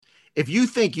If you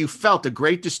think you felt a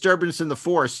great disturbance in the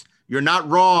Force, you're not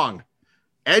wrong.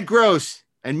 Ed Gross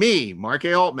and me, Mark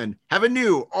A. Altman, have a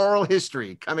new oral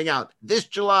history coming out this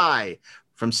July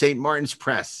from St. Martin's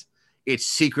Press. It's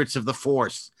Secrets of the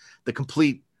Force, the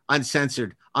complete,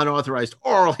 uncensored, unauthorized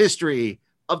oral history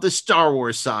of the Star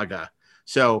Wars saga.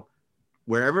 So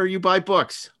wherever you buy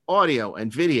books, audio,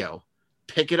 and video,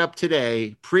 pick it up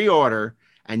today, pre-order,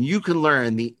 and you can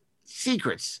learn the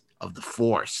secrets of the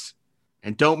Force.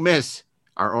 And don't miss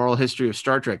our oral history of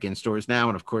Star Trek in stores now.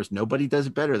 And of course, nobody does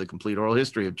it better. The complete oral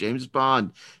history of James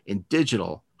Bond in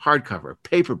digital, hardcover,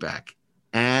 paperback,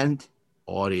 and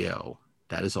audio.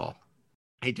 That is all.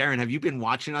 Hey, Darren, have you been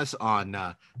watching us on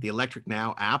the Electric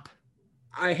Now app?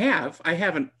 I have. I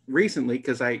haven't recently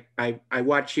because I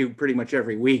watch you pretty much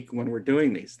every week when we're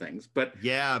doing these things. But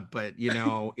yeah, but you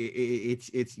know,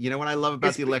 it's you know what I love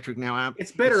about the Electric Now app?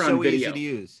 It's better on video. Easy to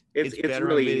use. It's better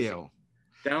really on video. Easy.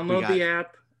 Download the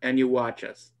app and you watch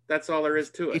us. That's all there is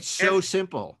to it. It's so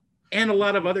simple. And a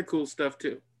lot of other cool stuff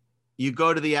too. You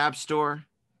go to the App Store.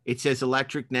 It says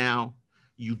Electric Now.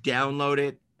 You download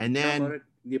it, and then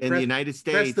in the United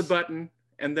States, press the button,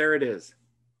 and there it is.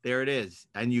 There it is.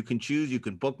 And you can choose, you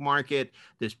can bookmark it.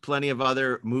 There's plenty of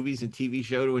other movies and TV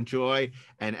show to enjoy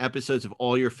and episodes of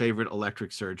all your favorite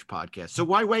Electric Surge podcasts. So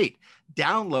why wait?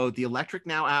 Download the Electric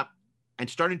Now app and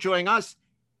start enjoying us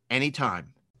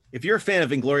anytime. If you're a fan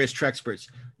of Inglorious Treksperts,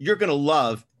 you're going to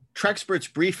love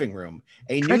Treksperts Briefing Room,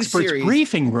 a new series.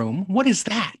 Briefing Room? What is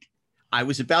that? I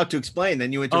was about to explain,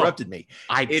 then you interrupted me.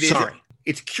 Sorry.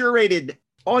 It's curated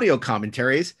audio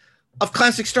commentaries of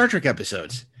classic Star Trek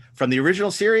episodes. From the original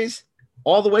series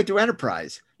all the way through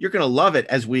Enterprise. You're going to love it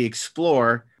as we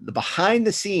explore the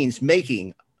behind-the-scenes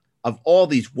making of all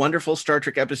these wonderful Star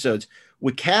Trek episodes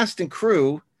with cast and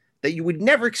crew that you would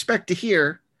never expect to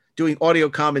hear doing audio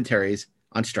commentaries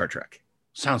on Star Trek.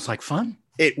 Sounds like fun.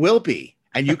 It will be.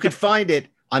 And you can find it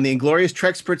on the Inglorious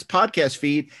Treksperts podcast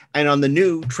feed and on the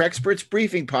new Treksperts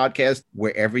Briefing podcast,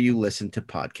 wherever you listen to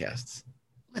podcasts.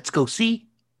 Let's go see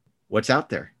what's out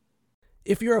there.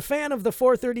 If you're a fan of the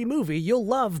 430 movie, you'll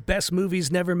love Best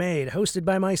Movies Never Made, hosted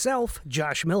by myself,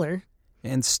 Josh Miller.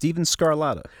 And Steven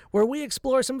Scarlatta. Where we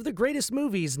explore some of the greatest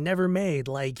movies never made,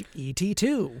 like E.T.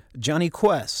 2, Johnny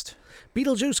Quest,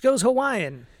 Beetlejuice Goes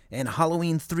Hawaiian, and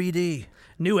Halloween 3D.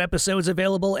 New episodes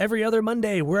available every other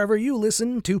Monday, wherever you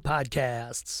listen to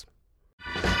podcasts.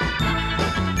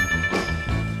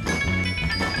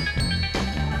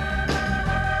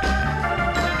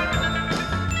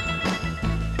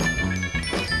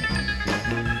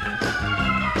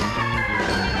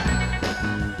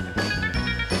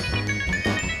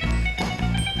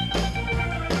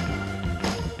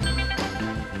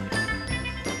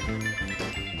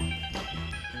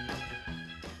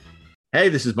 Hey,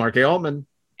 this is Mark A. Altman.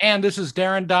 And this is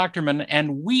Darren Doctorman,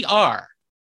 and we are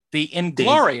the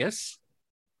Inglorious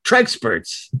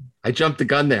Treksperts. I jumped the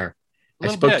gun there. I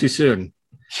spoke too soon.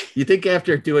 You think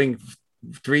after doing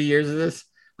 3 years of this,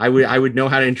 I would know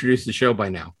how to introduce the show by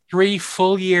now? 3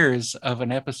 full years of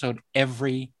an episode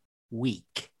every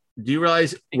week. Do you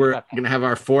realize we're going to have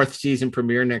our 4th season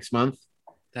premiere next month?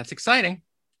 That's exciting.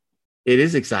 It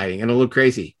is exciting and a little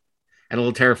crazy and a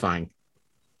little terrifying.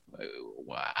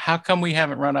 How come we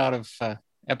haven't run out of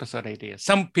episode ideas?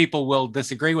 Some people will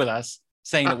disagree with us,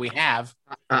 saying that we have.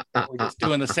 We're just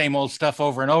doing the same old stuff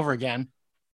over and over again.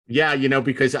 Yeah, you know,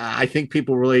 because I think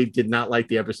people really did not like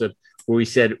the episode where we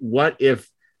said, what if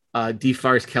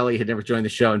DeForest Kelly had never joined the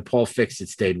show and Paul Fix had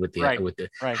stayed with the right.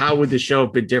 How would the show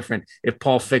have been different if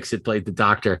Paul Fix had played the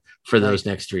Doctor for those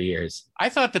next 3 years? I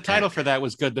thought the title for that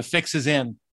was good. The Fix is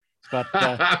in. But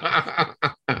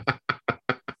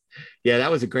yeah,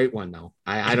 that was a great one, though.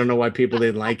 I don't know why people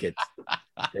didn't like it.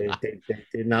 They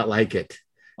did not like it.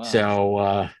 Wow.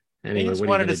 So anyway, I just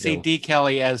wanted to see D.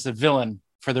 Kelly as a villain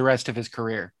for the rest of his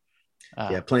career.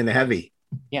 Playing the heavy.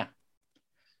 Yeah.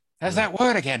 How's that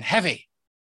word again? Heavy.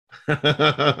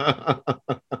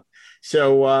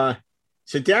 So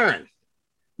Darren,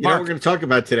 you know what we're going to talk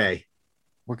about today?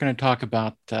 We're going to talk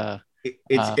about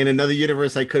it's in another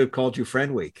universe. I could have called you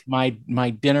Friend Week. My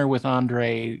dinner with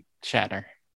Andre Shatner.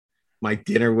 My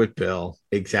dinner with Bill.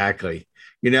 Exactly.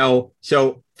 You know,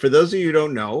 so for those of you who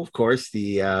don't know, of course,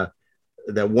 the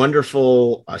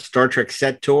wonderful Star Trek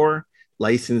set tour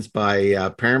licensed by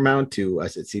Paramount to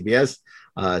us at CBS,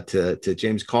 to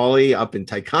James Cawley up in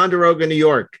Ticonderoga, New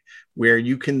York, where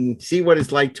you can see what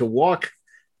it's like to walk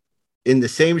in the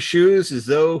same shoes as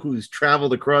those who's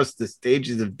traveled across the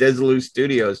stages of Desilu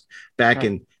Studios back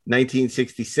in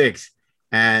 1966.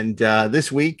 And this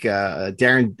week,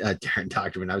 Darren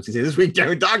Doctorman, I was going to say this week,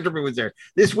 Darren Doctorman was there.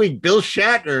 This week, Bill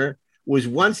Shatner was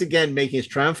once again making his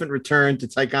triumphant return to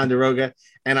Ticonderoga.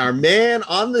 And our man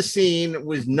on the scene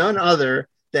was none other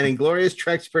than Inglorious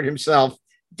Trexpert himself,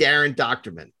 Darren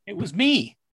Doctorman. It was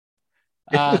me.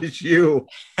 It was you.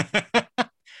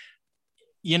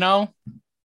 You know,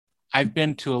 I've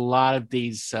been to a lot of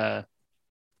these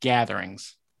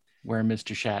gatherings where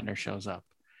Mr. Shatner shows up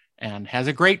and has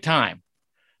a great time.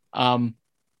 And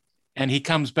he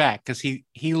comes back because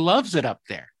he loves it up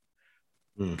there.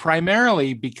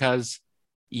 Primarily because,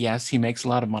 yes, he makes a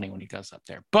lot of money when he goes up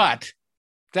there. But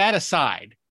that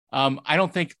aside, I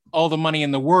don't think all the money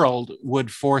in the world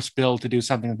would force Bill to do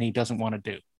something that he doesn't want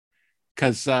to do.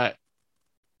 Because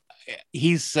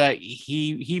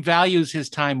he values his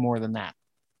time more than that.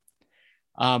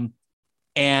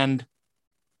 And,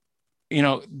 you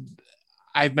know,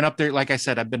 I've been up there, like I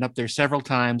said, I've been up there several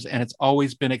times, and it's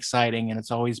always been exciting, and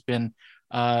it's always been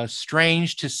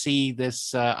strange to see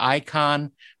this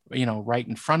icon, you know, right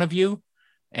in front of you.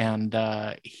 And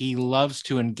he loves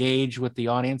to engage with the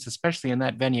audience, especially in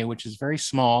that venue, which is very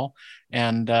small.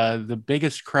 And the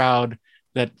biggest crowd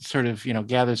that sort of, you know,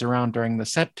 gathers around during the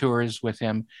set tours with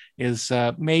him is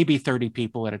maybe 30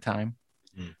 people at a time,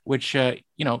 which, you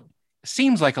know,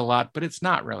 seems like a lot, but it's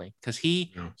not really, because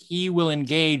he will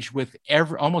engage with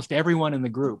almost everyone in the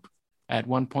group at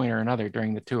one point or another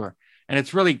during the tour. And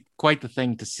it's really quite the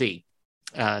thing to see,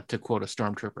 to quote a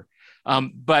stormtrooper.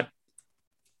 But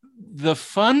the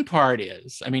fun part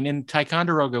is, I mean, in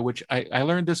Ticonderoga, which I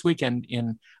learned this weekend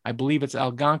in, I believe it's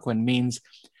Algonquin, means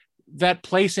that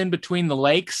place in between the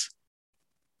lakes.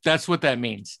 That's what that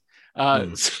means.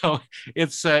 So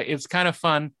it's kind of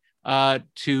fun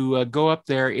to go up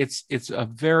there. It's a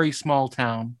very small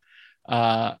town,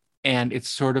 and it's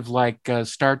sort of like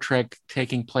Star Trek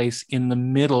taking place in the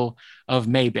middle of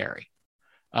Mayberry.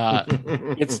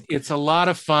 It's a lot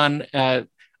of fun.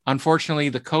 Unfortunately,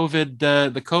 the COVID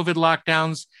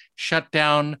lockdowns shut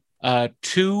down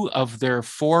 2 of their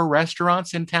 4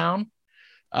 restaurants in town,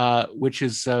 which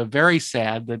is very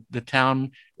sad. The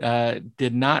town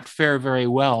did not fare very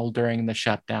well during the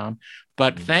shutdown,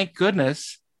 but thank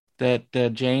goodness that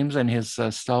James and his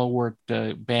stalwart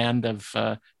band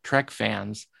of Trek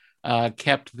fans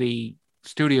kept the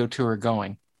studio tour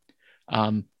going.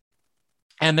 And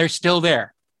they're still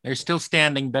there. They're still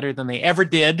standing better than they ever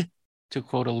did, to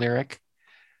quote a lyric.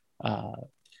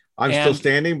 I'm Still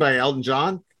Standing by Elton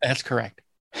John? That's correct.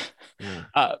 Yeah.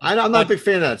 I'm not a big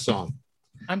fan of that song.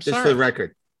 I'm just sorry. for the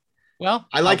record. Well,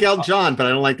 I like Elton John, but I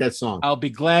don't like that song. I'll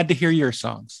be glad to hear your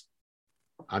songs.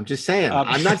 I'm just saying.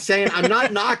 I'm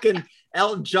not knocking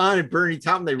Elton John and Bernie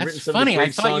Taupin. They've written some funny. Great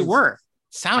I thought songs. You were.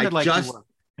 Sounded like you were.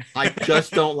 I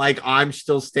just don't like I'm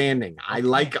Still Standing. I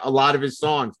like a lot of his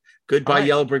songs. Goodbye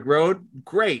Yellow Brick Road.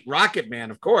 Great. Rocket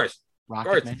Man, of course.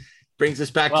 Rocket Man. Brings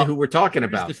us back to who we're talking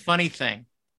about. The funny thing.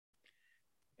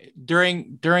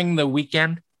 During the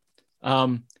weekend,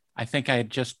 I think I had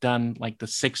just done like the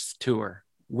 6th tour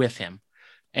with him.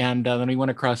 And then we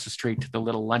went across the street to the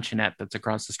little luncheonette that's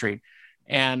across the street.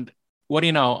 And what do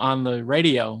you know, on the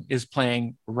radio is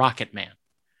playing Rocket Man.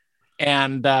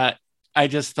 And I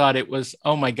just thought it was,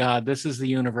 oh my God, this is the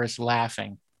universe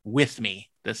laughing with me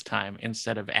this time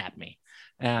instead of at me.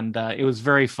 And it was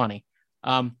very funny.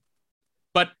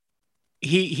 But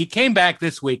he came back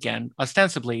this weekend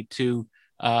ostensibly to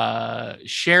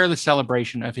share the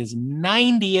celebration of his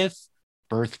 90th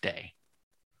birthday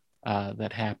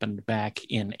that happened back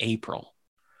in April.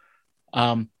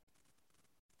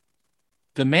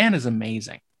 The man is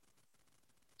amazing.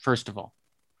 First of all,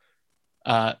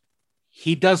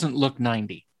 he doesn't look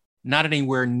 90, not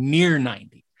anywhere near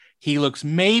 90. He looks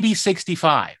maybe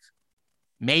 65,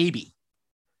 maybe.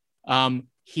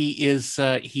 He is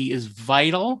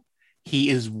vital. He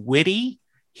is witty.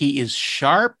 He is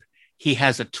sharp. He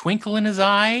has a twinkle in his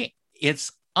eye.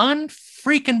 It's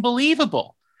unfreaking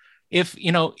believable. If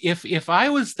I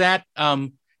was that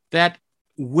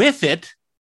with it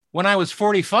when I was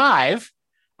 45,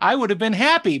 I would have been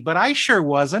happy, but I sure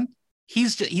wasn't.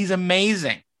 He's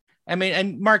amazing. I mean,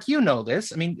 and Mark, you know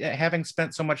this. I mean, having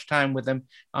spent so much time with him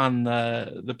on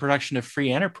the production of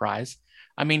Free Enterprise,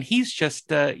 I mean, he's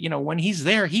just, when he's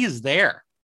there, he is there.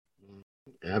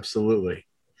 Absolutely.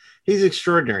 He's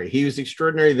extraordinary. He was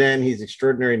extraordinary then. He's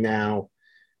extraordinary now.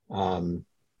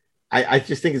 I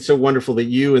just think it's so wonderful that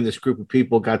you and this group of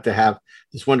people got to have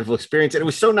this wonderful experience. And it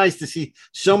was so nice to see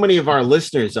so many of our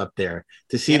listeners up there,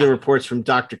 to see the reports from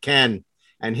Dr. Ken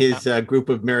and his group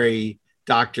of merry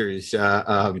doctors.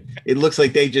 It looks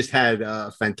like they just had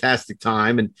a fantastic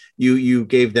time, and you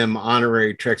gave them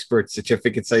honorary Trexpert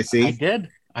certificates. I see.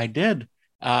 I did.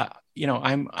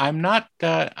 I'm not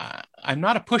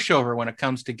a pushover when it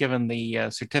comes to giving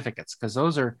the certificates, because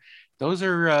those those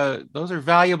are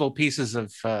valuable pieces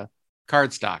of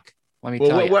cardstock. Let me Well,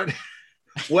 tell you.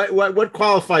 what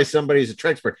qualifies somebody as a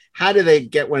Trexpert? How do they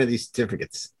get one of these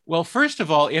certificates? Well, first of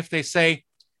all, if they say,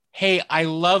 "Hey, I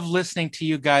love listening to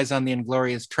you guys on the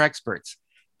Inglorious Trexperts,"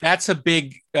 that's a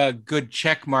big, good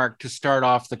check mark to start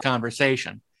off the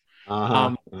conversation.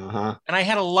 And I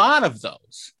had a lot of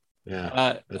those.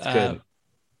 Yeah, that's good.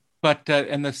 But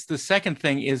and the second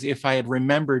thing is if I had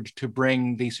remembered to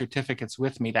bring the certificates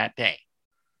with me that day.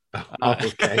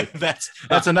 Okay, that's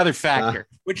another factor,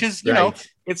 which is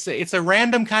it's a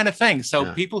random kind of thing.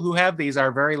 So people who have these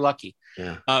are very lucky.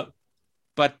 Yeah.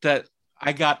 But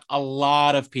I got a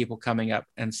lot of people coming up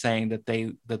and saying that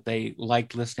they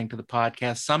liked listening to the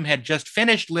podcast. Some had just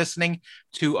finished listening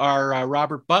to our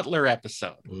Robert Butler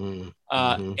episode,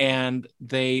 and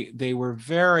they were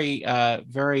very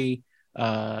very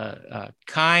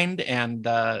kind and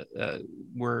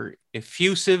were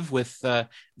effusive with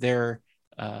their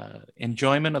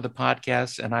enjoyment of the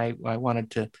podcast. And I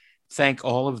wanted to thank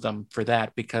all of them for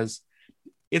that, because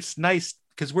it's nice,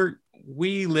 because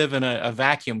we live in a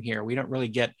vacuum here. We don't really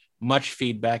get much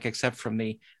feedback except from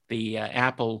the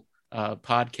Apple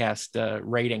podcast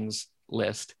ratings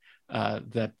list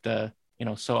that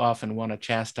so often want to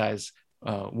chastise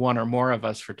one or more of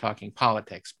us for talking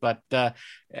politics. But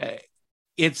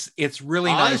it's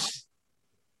really nice.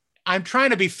 I'm trying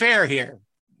to be fair here,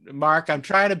 Mark. I'm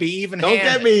trying to be even.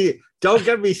 Don't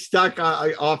get me stuck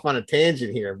off on a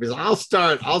tangent here, because I'll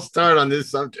start on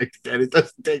this subject, and it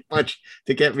doesn't take much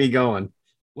to get me going.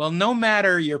 Well, no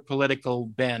matter your political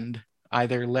bend,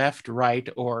 either left, right,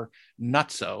 or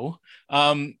nutso,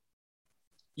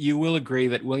 you will agree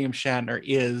that William Shatner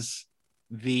is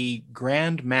the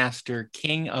Grand Master,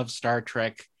 King of Star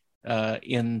Trek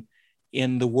in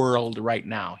the world right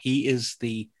now. He's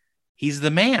the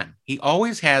man. He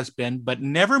always has been, but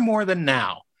never more than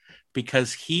now,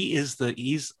 because he's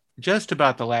just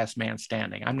about the last man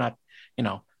standing. I'm not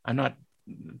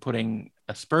putting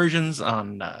aspersions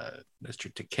on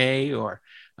Mr. Takei or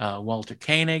Walter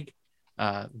Koenig.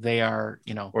 They are,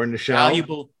 or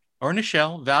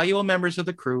Nichelle, valuable members of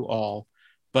the crew, all,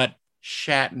 but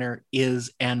Shatner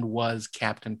is and was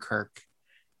Captain Kirk,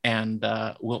 and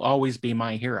will always be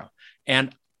my hero.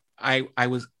 And I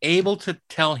was able to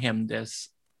tell him this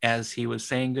as he was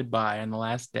saying goodbye on the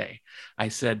last day. I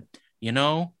said,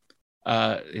 there's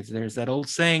that old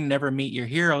saying, never meet your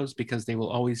heroes, because they will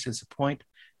always disappoint.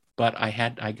 But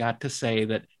I got to say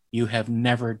that you have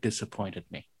never disappointed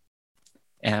me.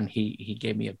 And he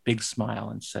gave me a big smile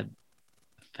and said,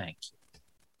 thank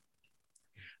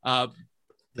you.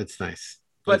 That's nice.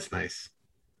 That's nice.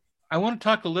 I want to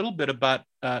talk a little bit about,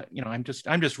 I'm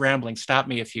just rambling. Stop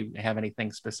me if you have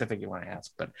anything specific you want to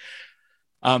ask, but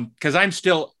because I'm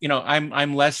still,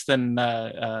 I'm less than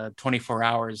 24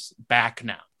 hours back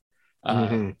now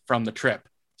from the trip.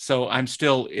 So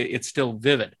it's still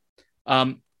vivid.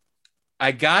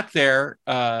 I got there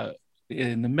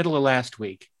in the middle of last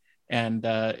week. And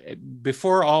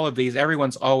before all of these,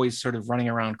 everyone's always sort of running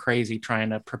around crazy trying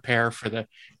to prepare for the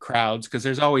crowds, because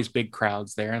there's always big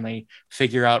crowds there, and they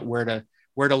figure out where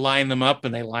to line them up,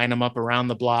 and they line them up around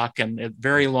the block, and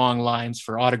very long lines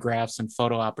for autographs and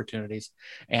photo opportunities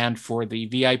and for the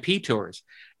VIP tours.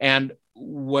 And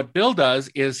what Bill does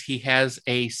is he has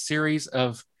a series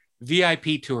of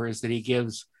VIP tours that he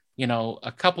gives,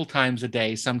 a couple times a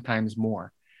day, sometimes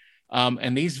more.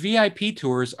 And these VIP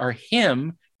tours are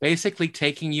him basically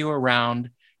taking you around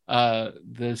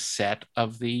the set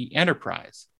of the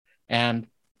Enterprise and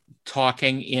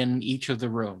talking in each of the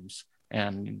rooms.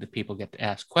 And the people get to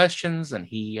ask questions, and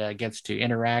he gets to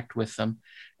interact with them.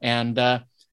 And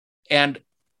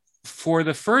for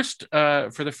the first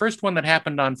one that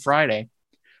happened on Friday,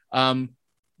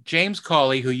 James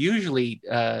Cawley, who usually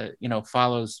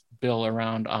follows Bill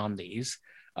around on these,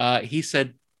 he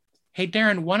said, "Hey,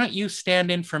 Darren, why don't you stand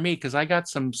in for me? Because I got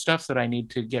some stuff that I need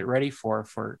to get ready for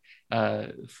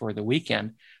the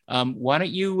weekend. Why don't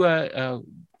you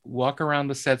walk around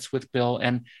the sets with Bill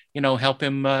and, help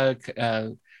him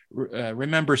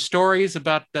remember stories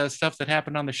about stuff that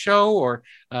happened on the show, or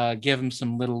give him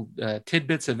some little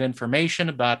tidbits of information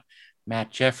about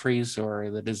Matt Jeffries or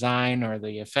the design or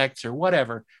the effects or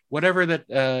whatever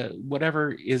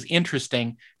is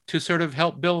interesting to sort of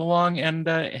help Bill along and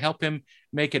help him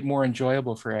make it more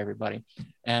enjoyable for everybody."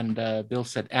 And Bill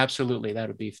said, "Absolutely,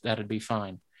 that'd be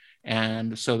fine."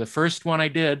 And so the first one I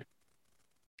did,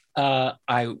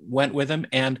 I went with him,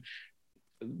 and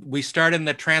we started in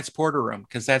the transporter room,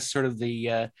 because that's sort of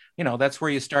the that's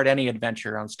where you start any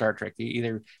adventure on Star Trek.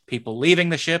 Either people leaving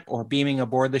the ship or beaming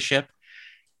aboard the ship.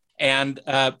 And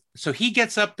so he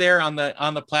gets up there on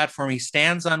the platform. He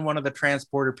stands on one of the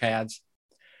transporter pads,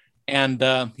 and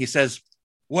he says,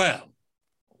 "Well,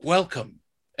 welcome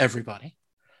everybody.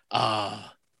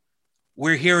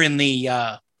 We're here in the."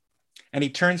 And he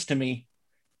turns to me,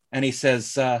 and he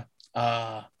says, and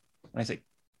I say,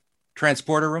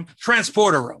 "Transporter room,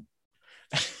 transporter room."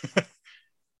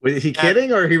 Was he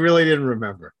kidding, or he really didn't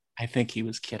remember? I think he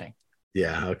was kidding.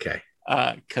 Yeah. Okay.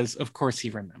 Because of course he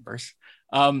remembers.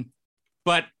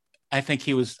 But I think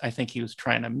he was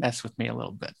trying to mess with me a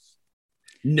little bit.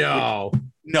 No,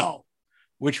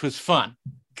 which was fun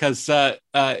because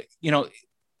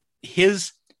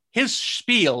his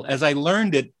spiel, as I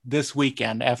learned it this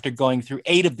weekend after going through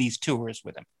 8 of these tours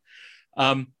with him,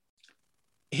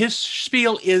 his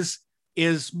spiel is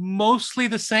mostly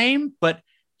the same, but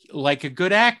like a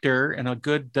good actor and a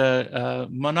good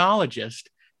monologist,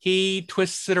 he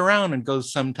twists it around and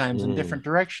goes sometimes in different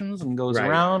directions and goes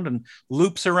around and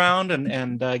loops around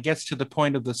and gets to the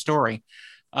point of the story.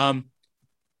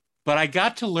 But I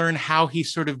got to learn how he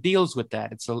sort of deals with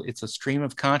that. It's a stream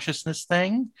of consciousness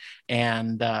thing.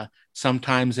 And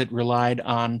sometimes it relied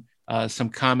on some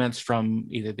comments from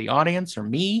either the audience or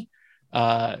me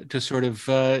to sort of,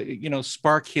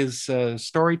 spark his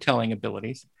storytelling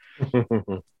abilities.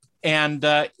 And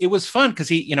it was fun because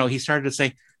he started to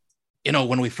say,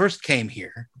 when we first came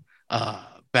here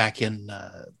back in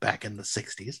the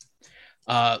 60s,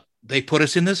 they put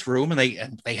us in this room and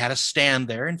they had us stand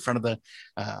there in front of the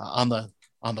on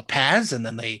the pads, and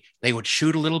then they would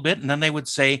shoot a little bit, and then they would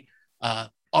say,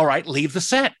 all right, leave the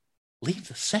set.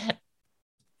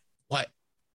 What?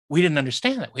 We didn't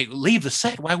understand that. Wait, leave the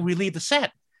set. Why would we leave the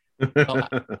set? Well,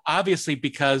 obviously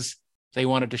because they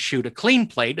wanted to shoot a clean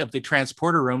plate of the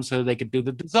transporter room so they could do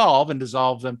the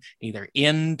dissolve them either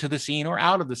into the scene or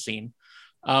out of the scene.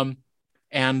 And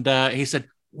he said,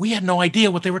 we had no idea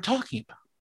what they were talking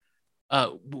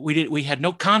about. We had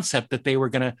no concept that they were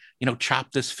going to,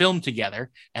 chop this film together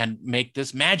and make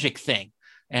this magic thing.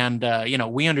 And,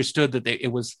 we understood that it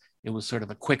was sort of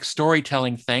a quick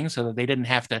storytelling thing so that they didn't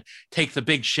have to take the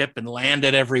big ship and land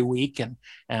it every week.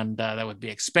 And that would be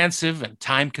expensive and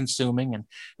time consuming. And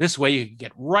this way you could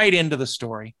get right into the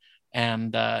story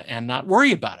and not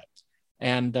worry about it.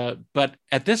 And, but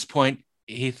at this point,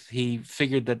 he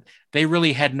figured that they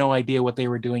really had no idea what they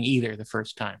were doing either the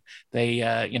first time. They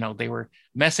were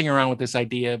messing around with this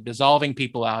idea of dissolving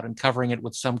people out and covering it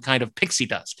with some kind of pixie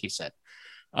dust, he said.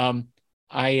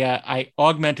 I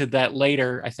augmented that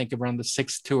later, I think around the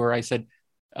 6th tour. I said,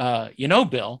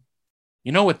 Bill,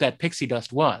 you know what that pixie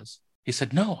dust was? He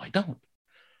said, no, I don't.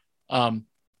 And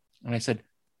I said,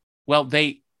 well,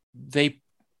 they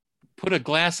put a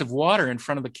glass of water in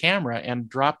front of the camera and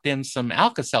dropped in some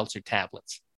Alka-Seltzer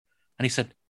tablets. And he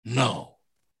said, no.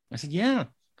 I said, yeah,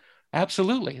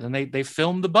 absolutely. And they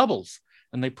filmed the bubbles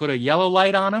and they put a yellow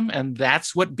light on them, and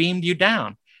that's what beamed you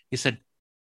down. He said,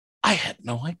 I had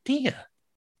no idea.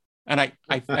 And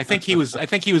I think he was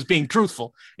being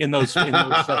truthful in those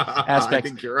aspects. I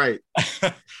think you're right.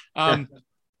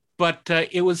 But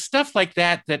it was stuff like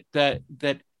that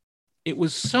it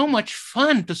was so much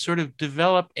fun to sort of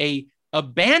develop a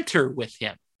banter with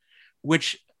him,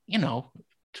 which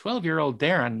 12-year-old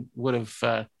Darren would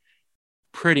have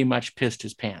pretty much pissed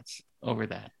his pants over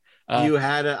that. You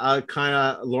had a kind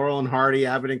of Laurel and Hardy,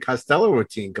 Abbott and Costello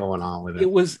routine going on with it.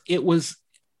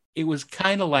 It was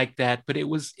kind of like that, but it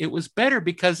was better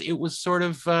because it was sort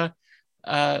of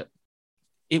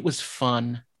it was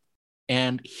fun,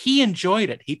 and he enjoyed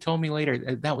it. He told me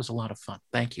later that was a lot of fun.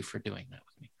 Thank you for doing that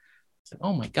with me. I said,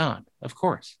 oh my God, of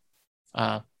course.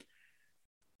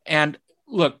 And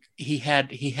look, he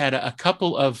had a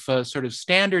couple of sort of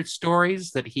standard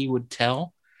stories that he would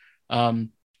tell,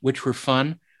 which were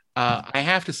fun. I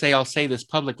have to say, I'll say this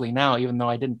publicly now, even though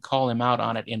I didn't call him out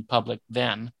on it in public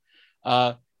then.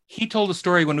 He told a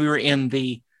story when we were in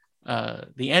the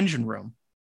engine room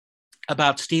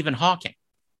about Stephen Hawking.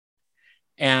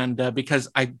 And because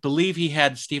I believe he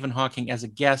had Stephen Hawking as a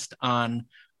guest on,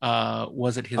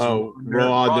 was it his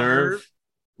Raw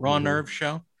Nerve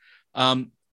show?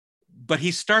 But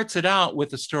he starts it out with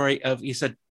the story of, he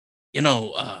said,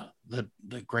 the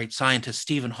great scientist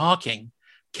Stephen Hawking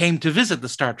came to visit the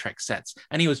Star Trek sets,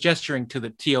 and he was gesturing to the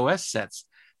TOS sets.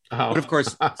 Oh. But of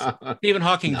course, Stephen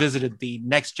Hawking visited the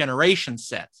Next Generation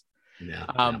sets,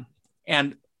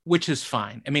 and which is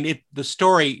fine. I mean, the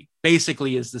story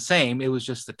basically is the same. It was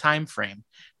just the time frame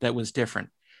that was different.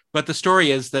 But the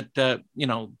story is that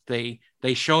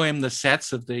they show him the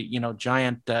sets of the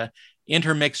giant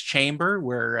intermixed chamber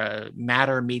where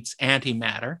matter meets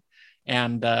antimatter,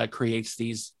 and creates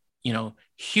these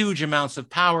huge amounts of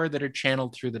power that are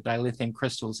channeled through the dilithium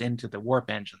crystals into the warp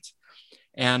engines.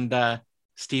 And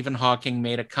Stephen Hawking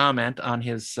made a comment on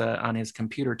his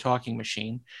computer talking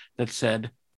machine that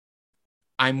said,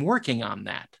 "I'm working on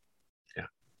that." Yeah,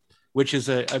 which is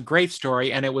a great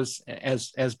story. And it was,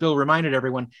 as Bill reminded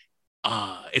everyone,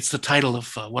 it's the title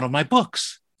of one of my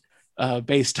books,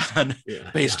 based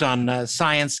on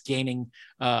science gaining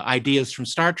ideas from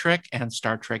Star Trek, and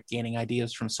Star Trek gaining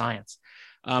ideas from science.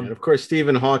 And of course,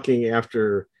 Stephen Hawking,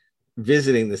 after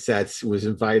visiting the sets, was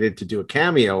invited to do a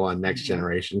cameo on Next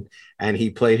Generation, and he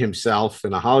played himself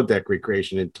in a holodeck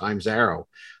recreation in Time's Arrow.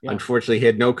 Yeah. Unfortunately, he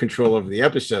had no control over the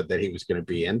episode that he was going to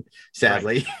be in,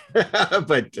 sadly.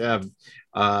 Right.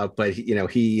 But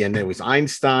he, and it was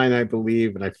Einstein, I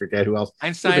believe, and I forget who else.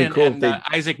 Einstein and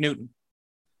Isaac Newton.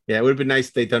 Yeah, it would have been nice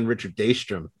if they'd done Richard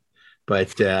Daystrom,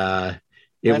 but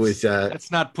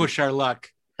let's not push our luck.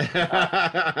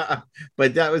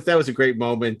 But that was a great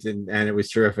moment, and it was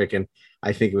terrific, and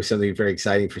I think it was something very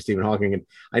exciting for Stephen Hawking. And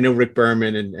I know Rick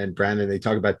Berman and Brandon, they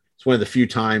talk about it's one of the few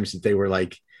times that they were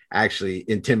like actually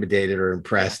intimidated or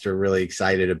impressed or really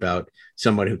excited about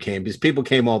someone who came, because people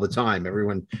came all the time.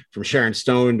 Everyone from Sharon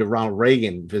Stone to Ronald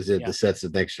Reagan visited the sets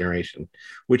of Next Generation,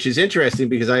 which is interesting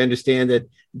because I understand that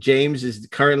James is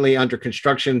currently under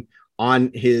construction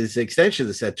on his extension of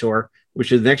the set tour,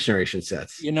 which is the Next Generation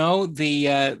sets. The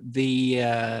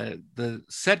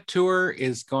set tour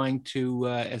is going to,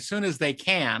 as soon as they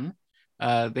can,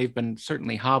 they've been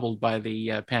certainly hobbled by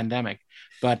the pandemic,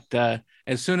 but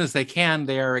as soon as they can,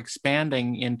 they are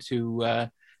expanding into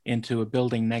a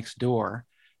building next door.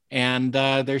 And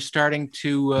they're starting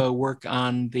to work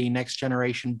on the Next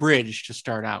Generation bridge to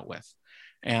start out with.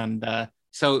 And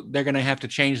so they're going to have to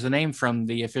change the name from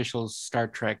the official Star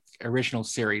Trek original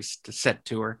series to set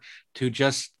tour to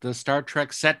just the Star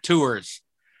Trek set tours.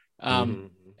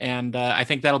 And I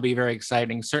think that'll be very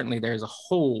exciting. Certainly there's a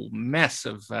whole mess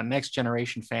of Next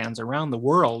Generation fans around the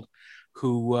world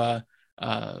who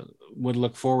would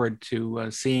look forward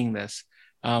to seeing this.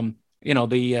 The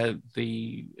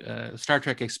Star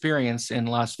Trek experience in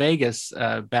Las Vegas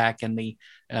back in the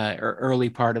early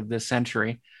part of this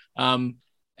century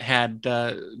had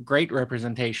great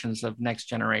representations of Next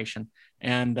Generation.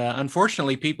 And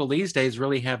unfortunately, people these days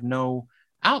really have no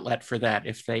outlet for that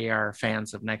if they are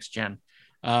fans of Next Gen.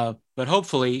 But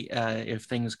hopefully, if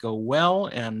things go well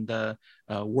and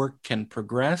work can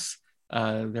progress,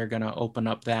 they're going to open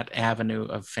up that avenue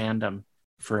of fandom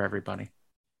for everybody.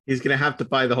 He's going to have to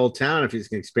buy the whole town if he's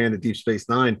going to expand to Deep Space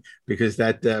Nine, because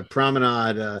that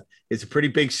promenade is a pretty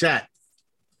big set.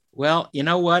 Well, you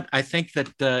know what? I think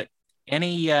that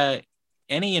any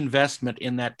investment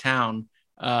in that town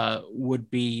would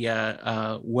be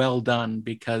well done,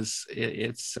 because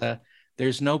it's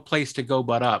there's no place to go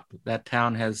but up. That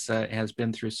town has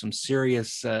been through some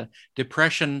serious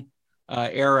Depression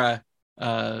era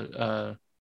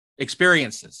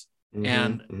experiences.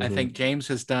 And I think James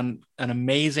has done an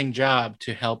amazing job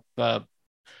to help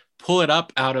pull it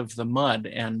up out of the mud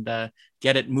and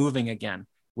get it moving again,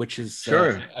 which is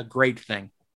a great thing.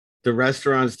 The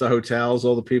restaurants, the hotels,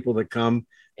 all the people that come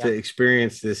to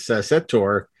experience this set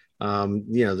tour,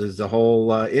 there's a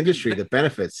whole industry that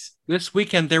benefits. This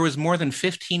weekend, there was more than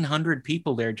 1,500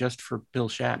 people there just for Bill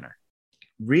Shatner.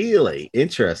 Really?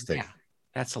 Interesting. Yeah,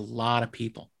 that's a lot of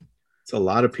people. It's a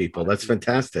lot of people. That's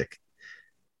fantastic.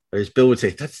 As Bill would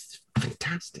say, that's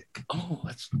fantastic. Oh,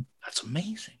 that's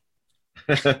amazing.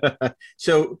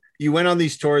 So you went on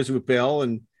these tours with Bill,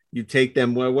 and you take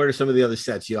them. What are some of the other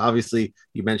sets? You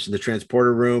mentioned the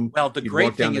transporter room. Well, the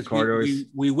great thing is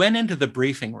we went into the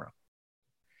briefing room,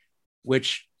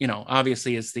 which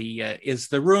obviously is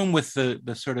the room with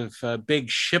the sort of big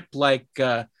ship-like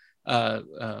the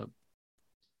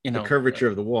curvature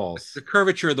of the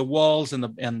walls, and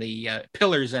the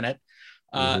pillars in it.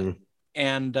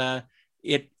 And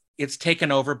it's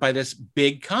taken over by this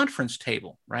big conference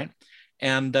table, right?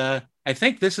 And I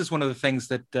think this is one of the things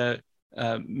that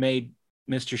made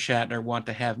Mr. Shatner want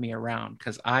to have me around,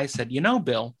 because I said,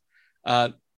 Bill,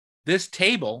 this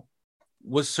table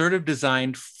was sort of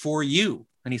designed for you.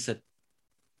 And he said,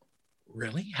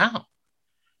 really? How?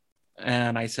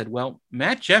 And I said, well,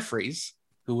 Matt Jeffries,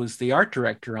 who was the art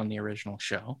director on the original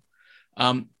show,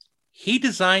 he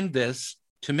designed this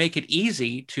to make it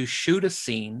easy to shoot a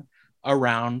scene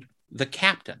around the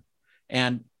captain.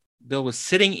 And Bill was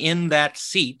sitting in that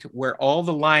seat where all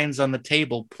the lines on the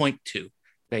table point to,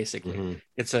 basically.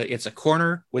 It's a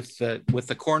corner with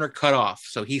the corner cut off.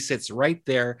 So he sits right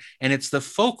there, and it's the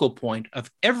focal point of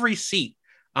every seat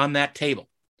on that table.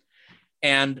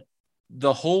 And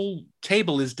the whole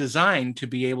table is designed to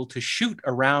be able to shoot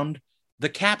around the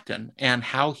captain and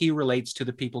how he relates to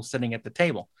the people sitting at the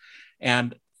table.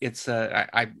 And it's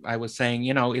I was saying,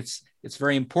 it's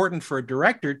very important for a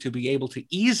director to be able to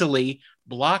easily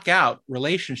block out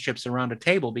relationships around a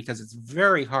table, because it's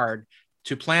very hard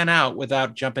to plan out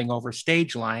without jumping over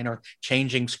stage line or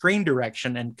changing screen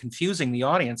direction and confusing the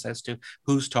audience as to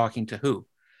who's talking to who.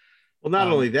 Well, not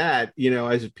only that,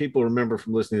 as people remember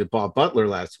from listening to Bob Butler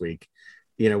last week,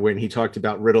 when he talked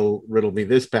about Riddle Me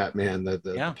This, Batman,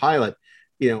 the pilot,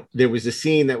 there was a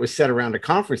scene that was set around a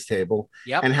conference table,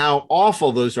 and how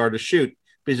awful those are to shoot,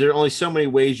 because there are only so many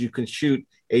ways you can shoot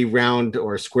a round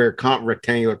or a square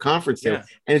rectangular conference table.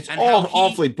 And it's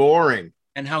awfully boring.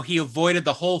 And how he avoided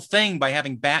the whole thing by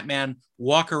having Batman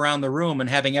walk around the room and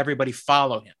having everybody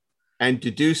follow him. And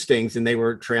deduce things, and they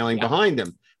were trailing behind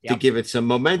him to give it some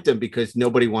momentum, because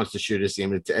nobody wants to shoot a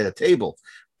scene at a table.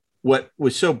 What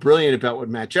was so brilliant about what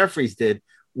Matt Jeffries did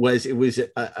was it was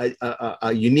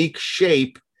a unique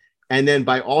shape. And then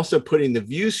by also putting the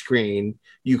view screen,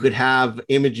 you could have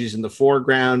images in the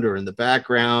foreground or in the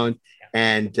background.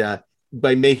 And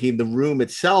by making the room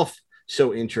itself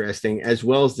so interesting, as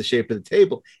well as the shape of the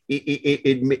table,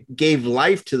 it gave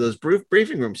life to those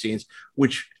briefing room scenes,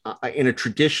 which in a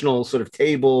traditional sort of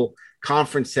table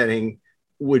conference setting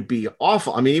would be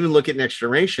awful. I mean, even look at Next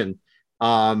Generation,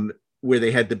 where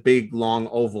they had the big, long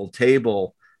oval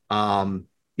table.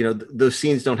 Those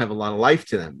scenes don't have a lot of life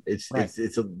to them. It's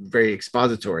a very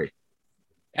expository.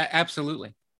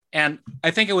 Absolutely. And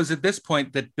I think it was at this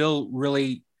point that Bill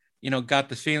really, got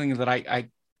the feeling that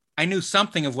I knew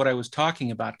something of what I was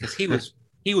talking about, because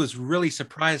he was really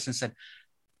surprised and said,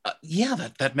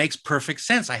 that makes perfect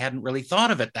sense. I hadn't really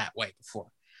thought of it that way before.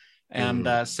 And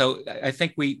so I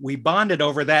think we bonded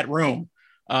over that room,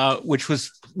 which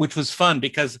was fun,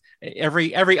 because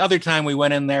every other time we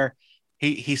went in there,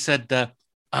 he said,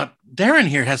 Darren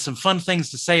here has some fun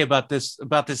things to say about this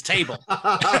table.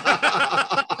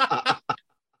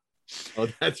 Oh,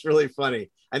 that's really funny.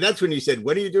 And that's when you said,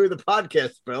 "When are you doing the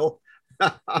podcast, Bill?"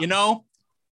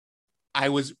 I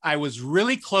was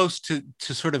really close to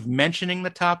sort of mentioning the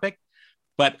topic,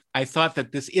 but I thought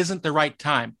that this isn't the right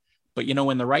time. But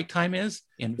when the right time is?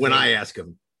 When Vegas. I ask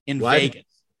him. In Vegas.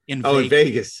 In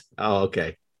Vegas. Oh,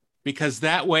 okay. Because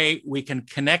that way we can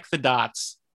connect the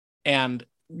dots and,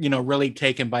 really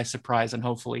take him by surprise, and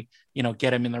hopefully,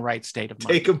 get him in the right state of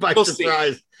mind. Take him by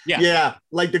surprise. See. Yeah.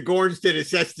 Like the Gordons did at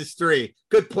Cestus 3.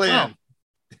 Good plan. Oh.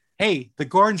 Hey, the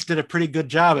Gordons did a pretty good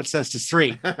job at Cestus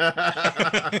 3.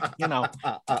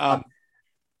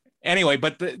 Anyway,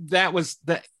 but that was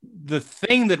the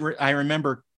thing that I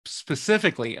remember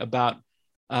specifically about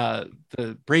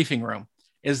the briefing room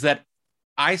is that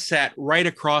I sat right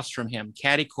across from him,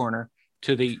 catty corner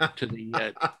to the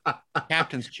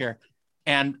captain's chair.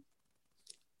 And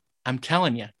I'm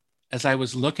telling you, as I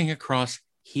was looking across,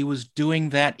 he was doing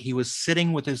that. He was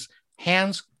sitting with his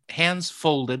hands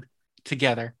folded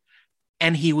together,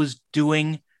 and he was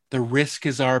doing the risk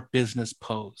is our business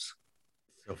pose.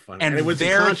 So funny. And it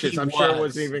wasn't conscious. I'm sure it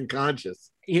wasn't even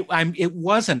conscious. It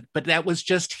wasn't, but that was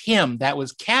just him. That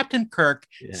was Captain Kirk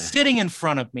sitting in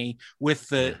front of me with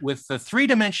the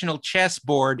three-dimensional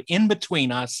chessboard in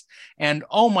between us. And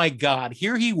oh my God,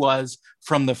 here he was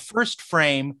from the first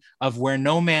frame of Where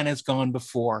No Man Has Gone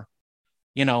Before.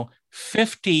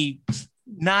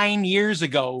 59 years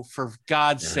ago, for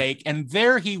God's sake. And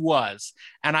there he was.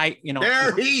 And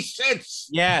there he sits.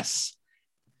 Yes.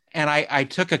 And I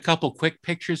took a couple quick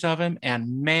pictures of him,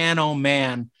 and man, oh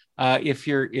man, if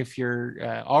you're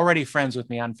already friends with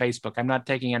me on Facebook, I'm not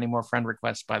taking any more friend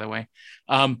requests, by the way.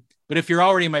 But if you're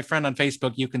already my friend on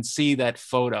Facebook, you can see that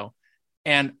photo.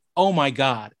 And oh my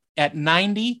God, at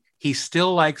 90, he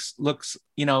still looks,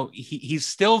 he's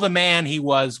still the man he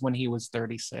was when he was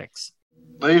 36.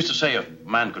 They used to say if a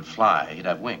man could fly, he'd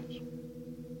have wings.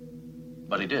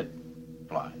 But he did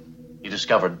fly. He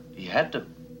discovered he had to.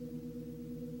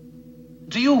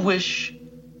 Do you wish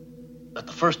that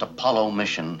the first Apollo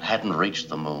mission hadn't reached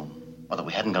the moon, or that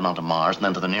we hadn't gone on to Mars and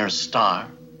then to the nearest star?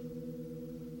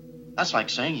 That's like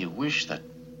saying you wish that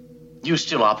you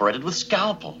still operated with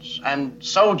scalpels and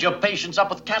sewed your patients up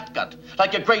with catgut,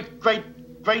 like your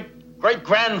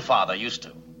great-great-great-great-grandfather used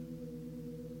to.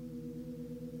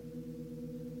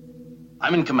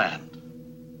 I'm in command.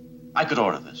 I could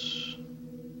order this.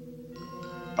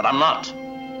 But I'm not.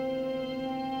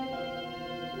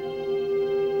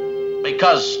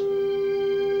 Because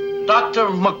Dr.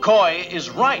 McCoy is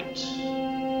right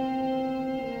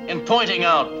in pointing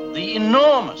out the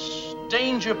enormous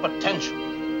danger potential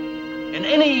in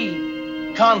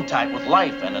any contact with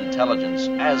life and intelligence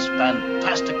as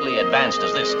fantastically advanced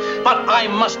as this. But I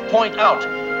must point out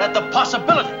that the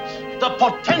possibilities, the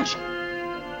potential,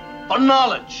 But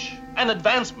knowledge and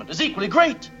advancement is equally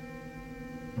great.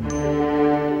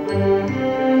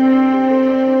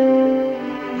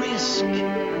 Risk.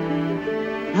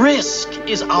 Risk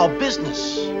is our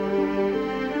business.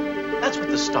 That's what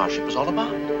the Starship is all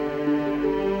about.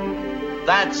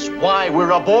 That's why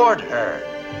we're aboard her.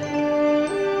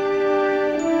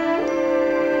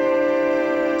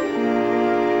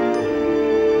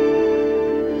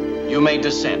 You may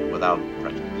dissent without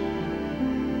prejudice.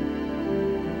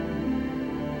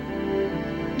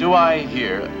 Do I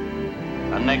hear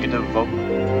a negative vote?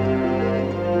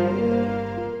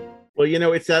 Well,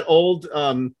 it's that old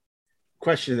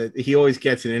question that he always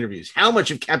gets in interviews. How much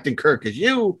of Captain Kirk is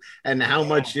you, and how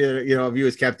much of you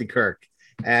is Captain Kirk?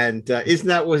 And isn't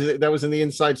that was in the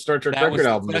Inside Star Trek record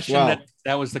album as well?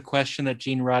 That was the question that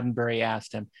Gene Roddenberry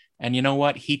asked him. And you know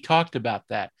what? He talked about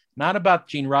that. Not about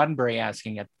Gene Roddenberry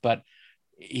asking it, but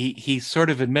he sort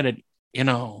of admitted,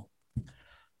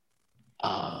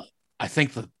 I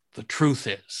think the truth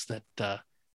is that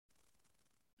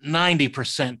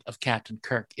 90% of Captain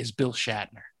Kirk is Bill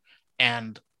Shatner,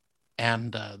 and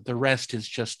the rest is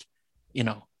just,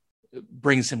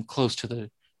 brings him close to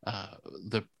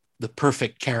the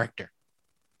perfect character.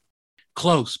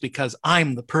 Close, because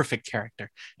I'm the perfect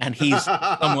character, and he's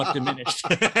somewhat diminished.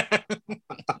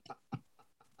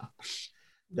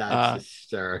 That's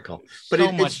hysterical. But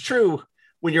So it's true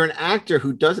when you're an actor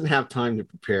who doesn't have time to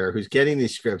prepare, who's getting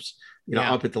these scripts,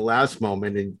 up at the last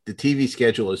moment, and the TV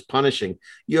schedule is punishing,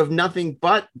 you have nothing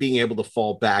but being able to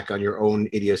fall back on your own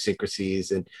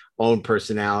idiosyncrasies and own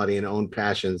personality and own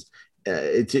passions.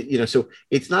 So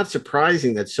it's not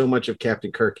surprising that so much of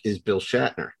Captain Kirk is Bill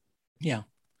Shatner. Yeah.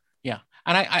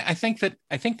 And I think that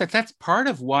that's part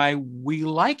of why we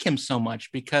like him so much,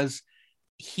 because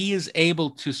he is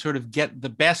able to sort of get the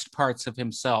best parts of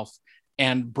himself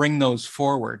and bring those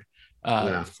forward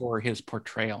for his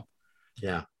portrayal.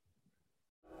 Yeah.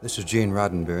 This is Gene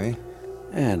Roddenberry.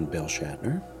 And Bill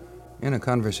Shatner. In a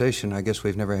conversation I guess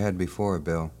we've never had before,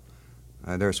 Bill.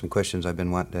 There are some questions I've been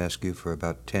wanting to ask you for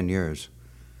about 10 years.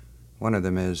 One of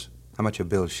them is, how much of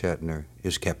Bill Shatner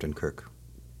is Captain Kirk?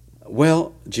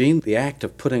 Well, Gene, the act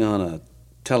of putting on a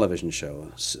television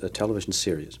show, a television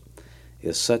series,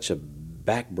 is such a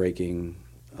back-breaking,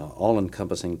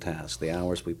 all-encompassing task. The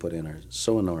hours we put in are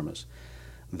so enormous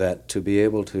that to be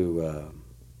able to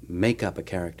make up a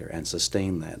character and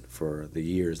sustain that for the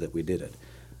years that we did it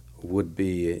would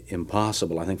be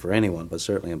impossible, I think, for anyone, but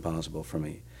certainly impossible for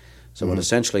me. So what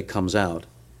essentially comes out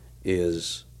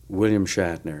is William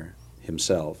Shatner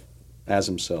himself, as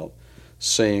himself,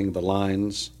 saying the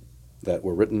lines that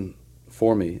were written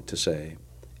for me to say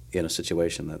in a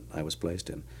situation that I was placed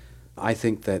in. I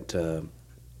think that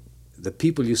the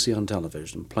people you see on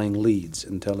television playing leads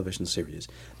in television series,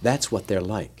 that's what they're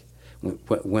like.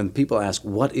 When people ask,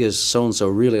 what is so-and-so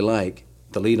really like,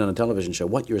 the lead on a television show,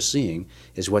 what you're seeing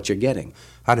is what you're getting.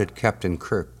 How did Captain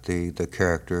Kirk, the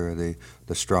character,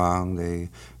 the strong, the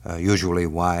usually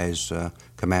wise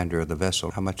commander of the vessel,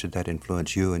 how much did that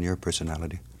influence you and your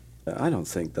personality? I don't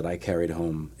think that I carried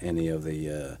home any of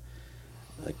the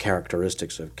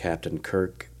characteristics of Captain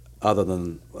Kirk, other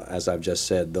than, as I've just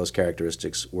said, those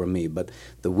characteristics were me. But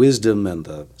the wisdom and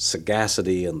the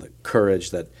sagacity and the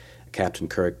courage that Captain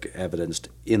Kirk evidenced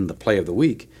in the play of the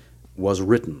week was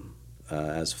written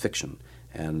as fiction.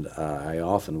 And I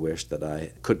often wish that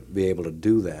I could be able to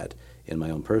do that in my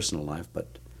own personal life,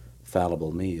 but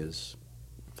fallible me is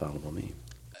fallible me.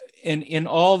 In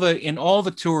all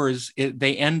the tours,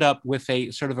 they end up with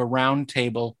a sort of a round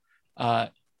table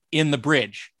in the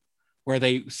bridge, where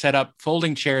they set up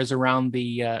folding chairs around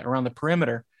the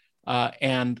perimeter,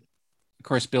 and of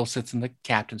course Bill sits in the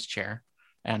captain's chair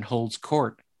and holds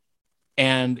court.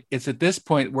 And it's at this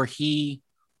point where he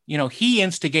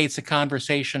instigates a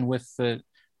conversation with the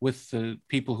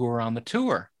people who are on the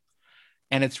tour,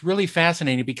 and it's really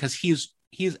fascinating because he's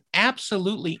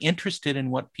absolutely interested in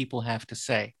what people have to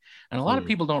say. And a lot of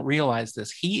people don't realize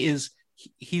this. He's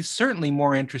certainly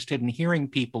more interested in hearing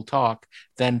people talk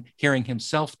than hearing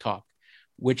himself talk,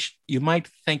 which you might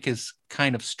think is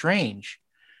kind of strange,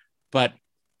 but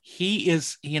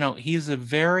he's a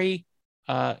very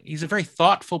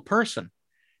thoughtful person,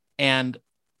 and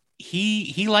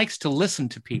he likes to listen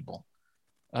to people,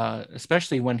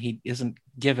 especially when he isn't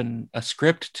given a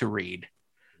script to read.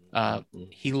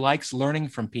 He likes learning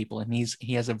from people, and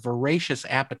he has a voracious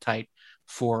appetite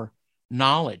for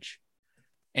knowledge.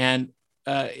 And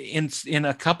in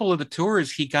a couple of the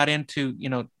tours, he got into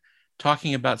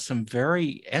talking about some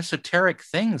very esoteric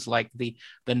things like the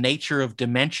nature of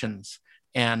dimensions,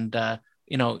 and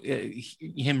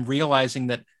him realizing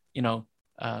that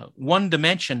one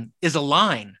dimension is a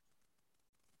line,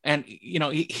 And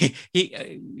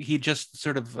he just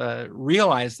sort of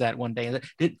realized that one day.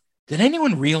 Did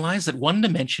anyone realize that one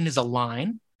dimension is a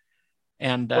line?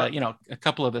 And a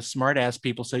couple of the smart ass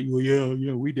people say, well,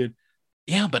 yeah, we did.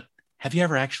 Yeah, but have you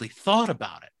ever actually thought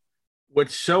about it?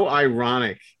 What's so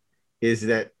ironic is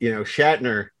that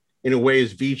Shatner, in a way,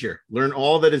 is V'ger. Learn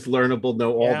all that is learnable,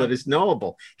 know all that is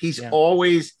knowable. He's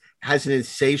always has an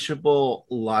insatiable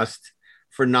lust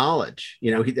for knowledge.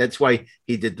 That's why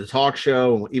he did the talk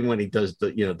show, even when he does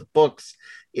the books.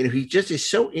 He just is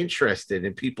so interested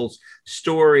in people's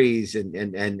stories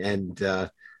and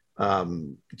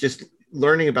just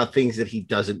learning about things that he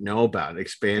doesn't know about,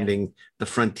 expanding the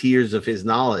frontiers of his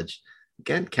knowledge.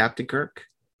 Again, Captain Kirk.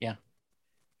 Yeah,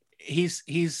 he's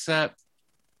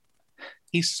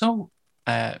so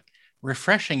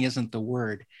refreshing, isn't the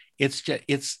word? It's just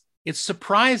it's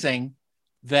surprising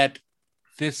that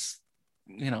this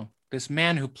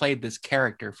man who played this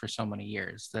character for so many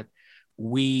years that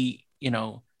we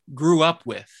grew up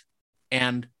with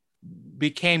and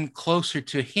became closer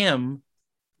to him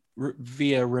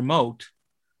via remote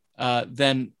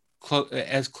than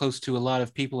as close to a lot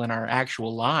of people in our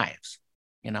actual lives.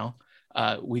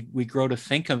 We grow to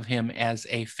think of him as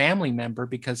a family member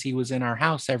because he was in our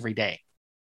house every day.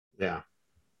 Yeah.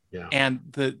 And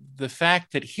the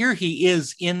fact that here he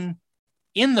is in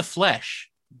the flesh,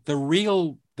 the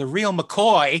real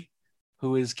McCoy,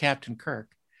 who is Captain Kirk.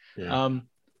 Yeah.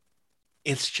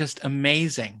 It's just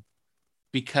amazing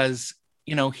because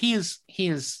he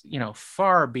is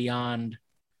far beyond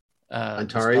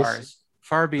Antares,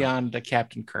 far beyond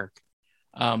Captain Kirk,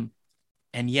 and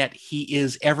yet he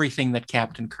is everything that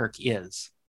Captain Kirk is.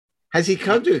 Has he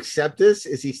come to accept this?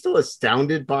 Is he still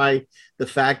astounded by the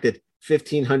fact that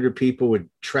 1,500 people would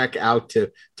trek out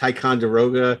to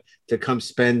Ticonderoga to come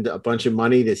spend a bunch of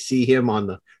money to see him on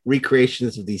the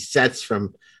recreations of these sets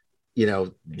from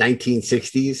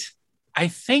 1960s? I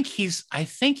think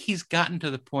he's gotten to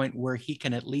the point where he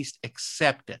can at least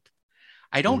accept it.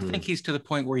 I don't think he's to the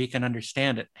point where he can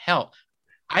understand it. Hell,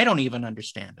 I don't even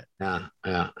understand it.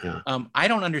 Yeah. I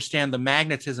don't understand the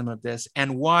magnetism of this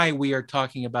and why we are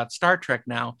talking about Star Trek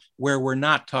now, where we're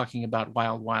not talking about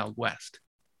Wild Wild West.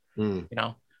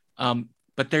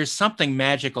 But there's something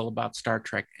magical about Star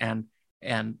Trek, and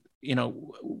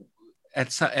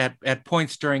at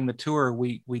points during the tour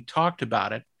we talked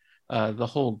about it, the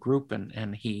whole group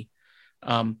and he,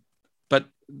 but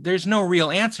there's no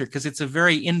real answer because it's a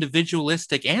very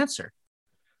individualistic answer.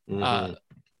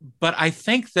 But I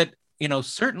think that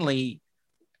certainly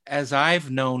as I've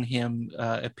known him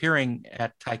appearing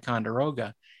at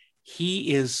Ticonderoga,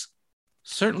 he is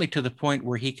certainly to the point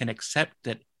where he can accept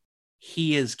that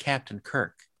he is Captain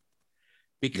Kirk,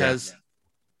 because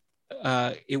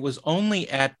it was only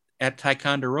at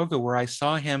Ticonderoga where I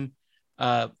saw him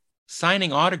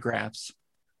signing autographs,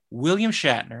 William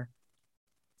Shatner,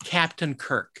 Captain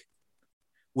Kirk,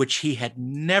 which he had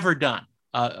never done.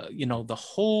 The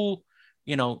whole,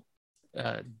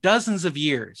 dozens of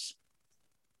years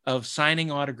of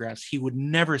signing autographs, he would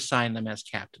never sign them as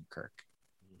Captain Kirk.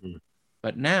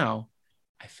 But now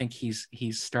I think he's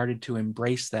started to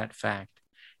embrace that fact.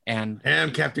 And I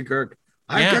am Captain Kirk.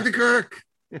 I'm Captain Kirk.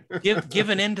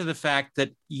 given into the fact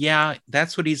that,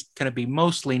 that's what he's going to be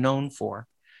mostly known for.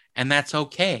 And that's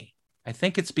okay. I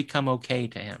think it's become okay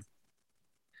to him.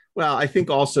 Well, I think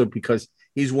also because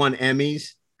he's won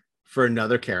Emmys for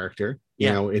another character,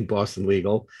 in Boston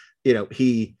Legal.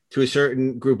 He, to a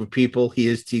certain group of people, he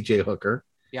is T.J. Hooker.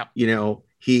 Yeah.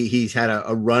 He's had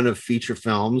a run of feature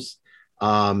films.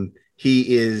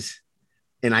 He is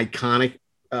an iconic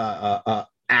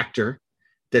actor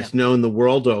that's known the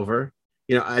world over,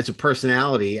 as a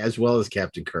personality as well as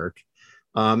Captain Kirk.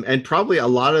 And probably a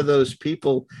lot of those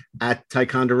people at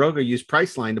Ticonderoga use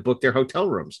Priceline to book their hotel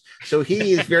rooms. So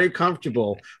he is very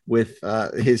comfortable with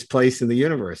his place in the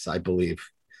universe, I believe.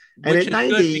 And at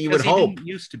 90, you would hope. He didn't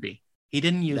used to be. He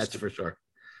didn't used That's to. for sure.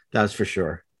 That's for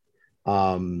sure.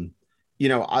 I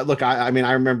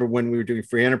remember when we were doing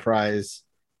Free Enterprise,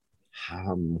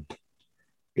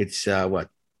 it's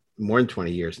more than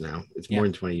 20 years now. It's more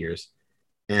than 20 years.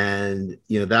 And,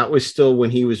 that was still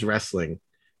when he was wrestling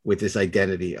with this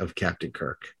identity of Captain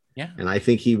Kirk. Yeah. And I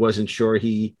think he wasn't sure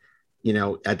he,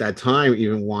 at that time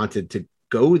even wanted to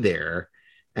go there.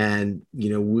 And,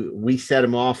 we set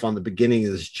him off on the beginning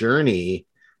of this journey,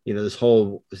 this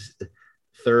whole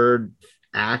third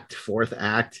act, fourth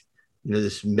act,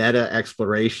 this meta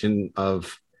exploration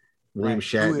of William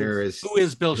Shatner. Who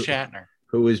is Bill Shatner?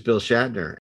 Who is Bill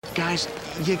Shatner? Guys,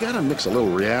 you got to mix a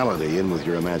little reality in with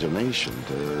your imagination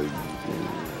to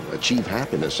achieve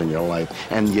happiness in your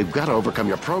life. And you've got to overcome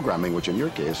your programming, which in your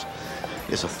case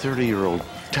is a 30-year-old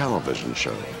television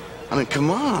show. I mean, come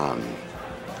on.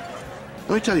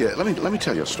 Let me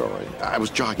tell you a story. I was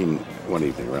jogging one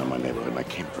evening around my neighborhood, and I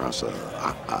came across a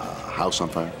house on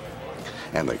fire.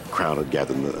 And the crowd had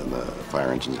gathered, and the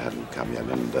fire engines hadn't come yet.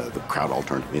 And the crowd all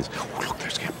turned to me and said, "Oh, look,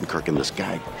 there's Captain Kirk." And this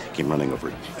guy came running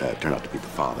over. Turned out to be the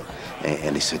father.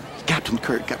 And he said, Captain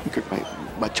Kirk,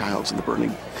 my child's in the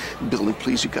burning building.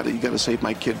 Please, you gotta save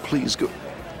my kid. Please go."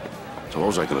 So what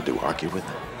was I going to do? Argue with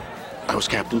him? I was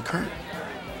Captain Kirk.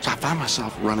 So I found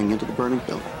myself running into the burning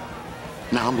building.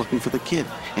 Now I'm looking for the kid,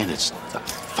 and it's the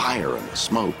fire and the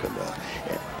smoke and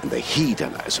the heat.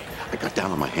 And I got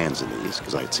down on my hands and knees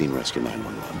because I had seen Rescue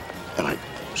 911, and I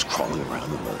was crawling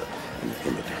around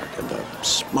in the dark, and the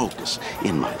smoke is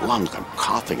in my lungs. I'm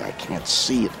coughing. I can't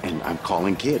see it, and I'm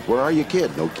calling kid. Where are you,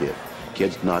 kid? No kid.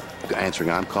 Kid's not answering.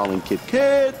 I'm calling kid.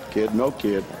 Kid, no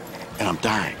kid. And I'm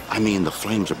dying. I mean, the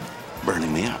flames are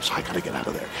burning me up, so I gotta get out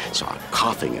of there. So I'm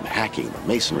coughing and hacking. The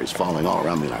masonry's falling all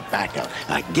around me, and I back out.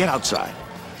 And I get outside.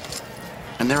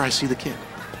 And there I see the kid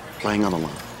playing on the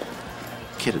lawn.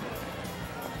 Kid had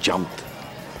jumped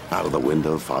out of the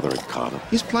window. Father had caught him.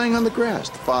 He's playing on the grass.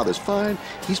 The father's fine.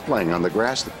 He's playing on the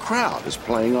grass. The crowd is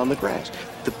playing on the grass.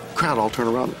 The crowd all turn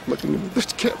around looking at me.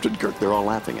 There's Captain Kirk. They're all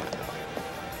laughing at me.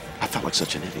 I felt like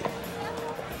such an idiot.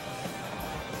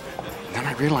 And then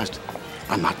I realized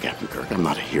I'm not Captain Kirk. I'm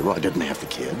not a hero. I didn't have the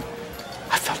kid.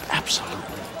 I felt absolutely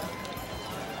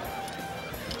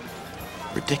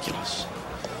ridiculous.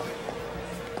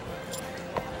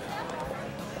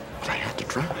 But I had to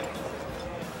try.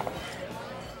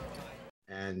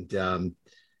 And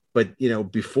but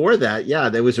before that,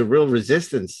 there was a real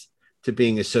resistance to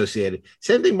being associated.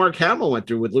 Same thing Mark Hamill went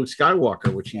through with Luke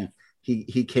Skywalker, which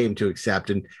he came to accept.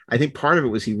 And I think part of it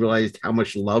was he realized how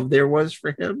much love there was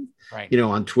for him. Right.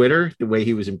 On Twitter, the way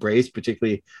he was embraced,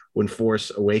 particularly when Force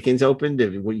Awakens opened.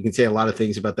 You can say a lot of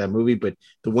things about that movie, but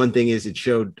the one thing is it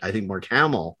showed, I think, Mark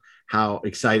Hamill how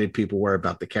excited people were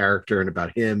about the character and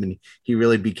about him. And he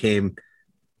really became,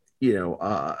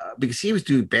 because he was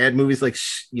doing bad movies like,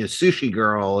 Sushi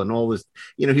Girl and all this,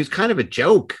 he was kind of a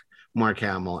joke, Mark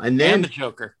Hamill. And then the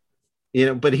Joker.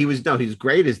 But he was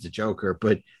great as the Joker.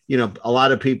 But, a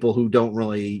lot of people who don't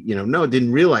really,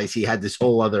 didn't realize he had this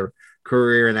whole other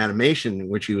career in animation in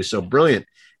which he was so brilliant.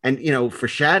 And for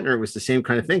Shatner, it was the same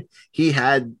kind of thing. He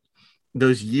had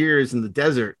those years in the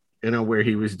desert, where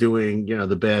he was doing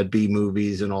the bad B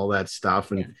movies and all that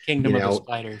stuff, and Kingdom of the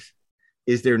Spiders.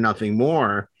 Is There Nothing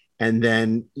More? And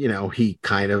then he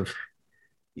kind of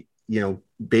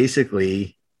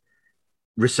basically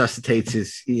resuscitates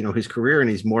his career, and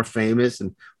he's more famous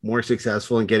and more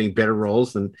successful and getting better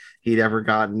roles than he'd ever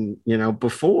gotten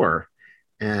before.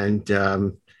 And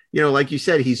like you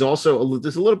said, he's also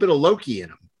there's a little bit of Loki in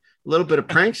him, a little bit of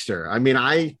prankster. I mean,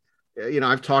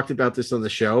 I've talked about this on the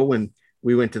show when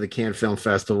we went to the Cannes Film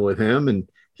Festival with him, and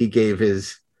he gave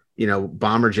his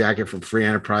bomber jacket from Free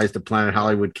Enterprise to Planet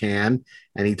Hollywood Cannes,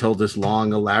 and he told this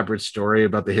long, elaborate story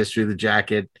about the history of the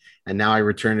jacket. And now I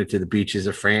return it to the beaches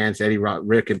of France. Eddie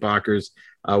Rickenbacker's,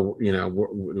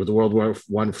 with the World War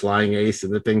I flying ace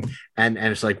and the thing. And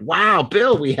it's like, wow,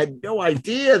 Bill, we had no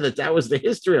idea that was the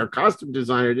history. Our costume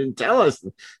designer didn't tell us.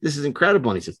 This is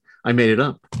incredible. And he says, I made it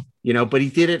up, but he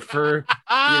did it for,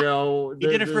 he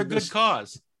did it for a good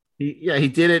cause. He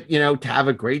did it, to have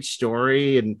a great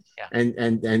story and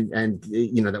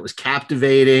that was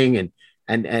captivating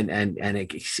and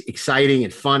exciting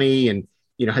and funny and,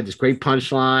 had this great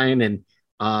punchline, and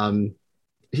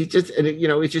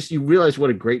it's just, you realize what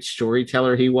a great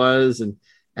storyteller he was.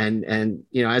 And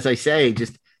as I say,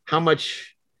 just how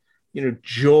much,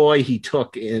 joy he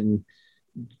took in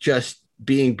just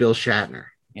being Bill Shatner.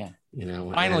 Yeah.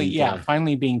 Finally,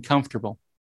 finally being comfortable.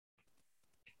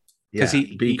 Because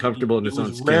being comfortable in his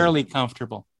own skin. Rarely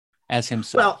comfortable as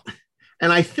himself. Well,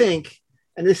 and I think,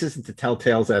 and this isn't to tell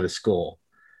tales out of school,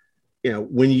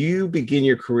 when you begin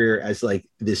your career as like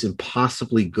this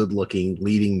impossibly good-looking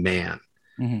leading man,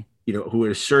 who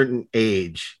at a certain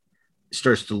age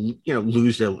starts to,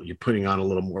 lose you're putting on a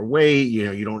little more weight,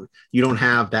 you don't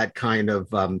have that kind of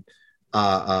good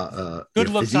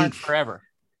looks aren't forever.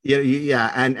 Yeah.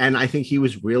 And I think he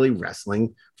was really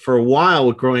wrestling for a while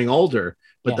with growing older.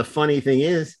 But the funny thing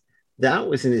is, that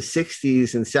was in his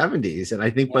 60s and 70s. And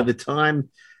I think by the time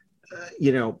he's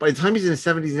in his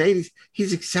 70s and 80s,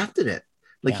 he's accepted it.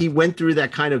 Like he went through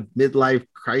that kind of midlife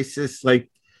crisis,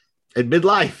 like at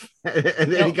midlife,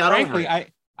 and then he got over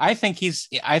it. I think he's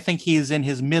in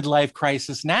his midlife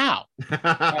crisis now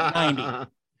at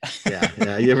 90.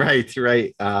 yeah, you're right.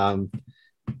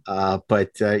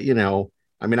 But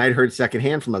I mean, I'd heard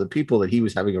secondhand from other people that he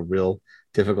was having a real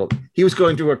difficult. He was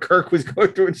going through what Kirk was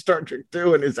going through in Star Trek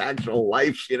 2 in his actual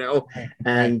life,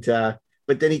 and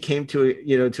but then he came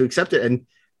to to accept it. And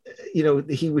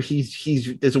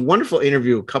he's there's a wonderful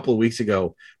interview a couple of weeks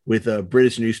ago with a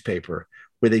British newspaper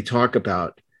where they talk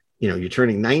about you're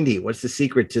turning 90. What's the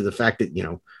secret to the fact that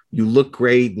you look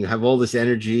great and you have all this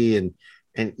energy, and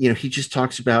he just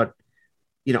talks about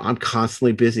I'm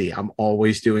constantly busy. I'm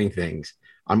always doing things.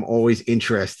 I'm always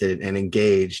interested and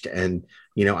engaged, and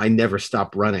I never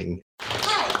stop running.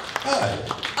 Hi.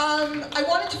 I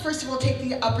wanted to first of all take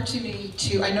the opportunity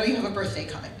to. I know you have a birthday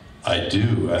coming. I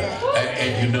do,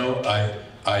 and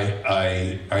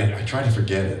I try to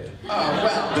forget it. Oh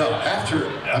well. No, after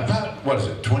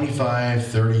about 25,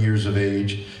 30 years of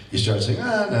age, you start saying,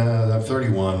 no, I'm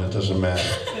 31. It doesn't matter.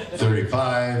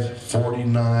 35,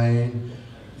 49.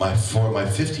 My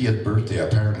 50th birthday,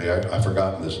 apparently, I've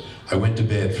forgotten this. I went to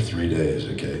bed for 3 days,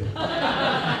 okay?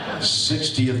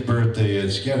 60th birthday,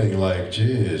 it's getting like,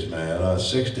 geez, man,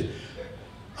 60.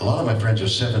 A lot of my friends are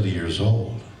 70 years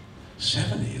old.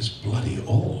 70 is bloody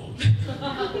old.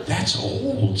 That's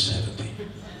old, 70.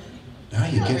 Now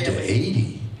you get to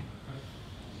 80.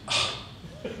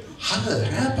 How did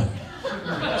that happen?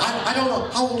 I don't know.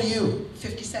 How old are you?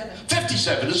 57.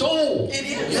 57 is old. It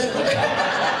is.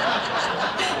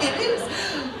 Yeah. It is.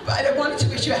 But I wanted to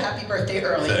wish you a happy birthday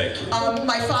early. Thank you.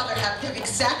 My father happened to have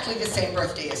exactly the same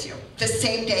birthday as you. The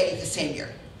same day, the same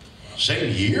year.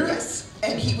 Same year? Yes.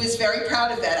 And he was very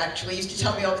proud of that, actually. He used to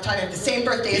tell me all the time, I have the same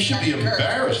birthday as He should be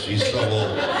embarrassed. He's so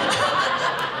old.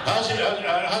 How's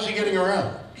he getting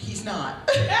around? He's not.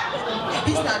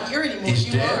 He's not here anymore. He's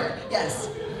you dead? are. Yes.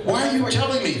 Why are you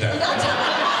telling me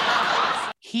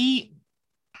that?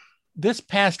 This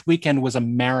past weekend was a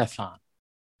marathon.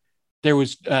 There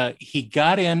was he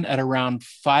got in at around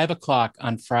 5 o'clock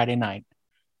on Friday night,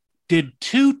 did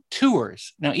 2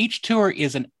 tours. Now each tour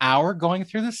is an hour going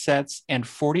through the sets and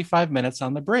 45 minutes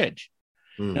on the bridge.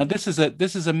 Now this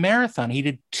is a marathon. He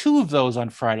did 2 of those on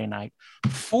Friday night,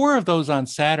 4 of those on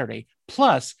Saturday,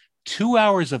 plus 2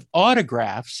 hours of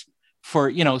autographs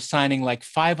for signing like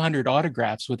 500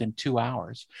 autographs within 2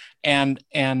 hours, and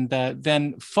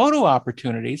then photo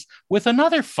opportunities with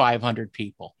another 500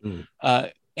 people.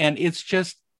 And it's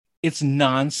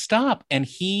nonstop, and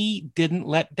he didn't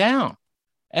let down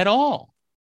at all.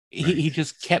 Right. He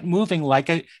just kept moving like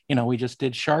we just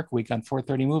did Shark Week on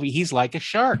 430 Movie. He's like a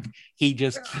shark. He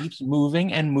just keeps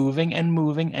moving and moving and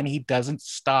moving, and he doesn't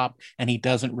stop, and he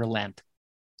doesn't relent.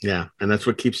 Yeah, and that's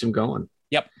what keeps him going.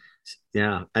 Yep.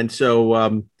 Yeah, and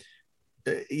so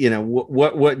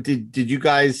what did you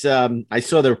guys? I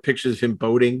saw there were pictures of him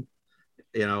boating,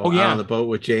 out on the boat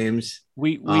with James.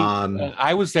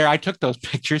 I was there. I took those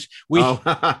pictures.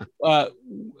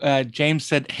 James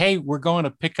said, "Hey, we're going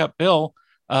to pick up Bill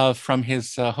from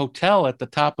his hotel at the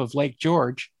top of Lake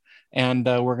George, and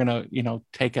we're gonna,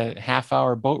 take a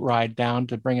half-hour boat ride down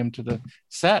to bring him to the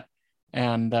set."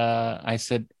 And I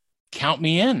said, "Count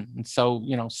me in." And so,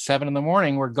 7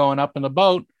 a.m, we're going up in the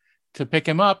boat to pick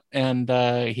him up, and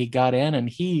he got in, and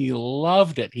he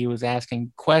loved it. He was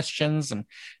asking questions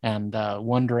and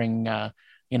wondering,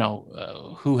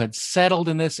 who had settled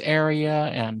in this area,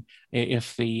 and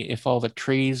if all the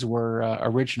trees were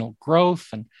original growth,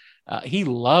 and he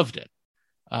loved it.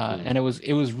 And it was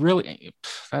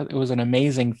an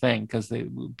amazing thing, because the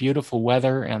beautiful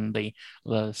weather, and the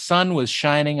sun was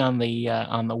shining on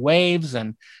the waves,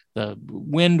 and the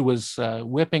wind was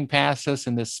whipping past us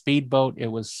in this speedboat. It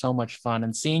was so much fun,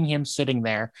 and seeing him sitting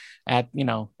there at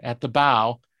the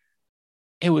bow,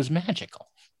 it was magical.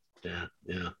 Yeah.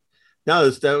 No,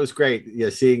 that was great. Yeah,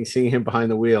 seeing him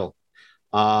behind the wheel.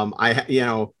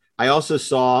 I also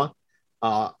saw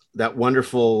that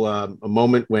wonderful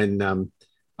moment when the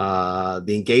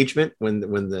engagement, when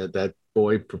that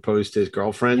boy proposed to his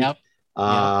girlfriend. Yep.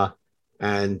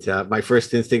 And my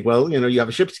first instinct, you have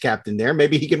a ship's captain there,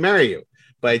 maybe he can marry you.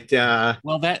 But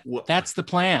that's the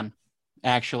plan,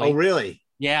 actually. Oh, really?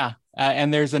 Yeah.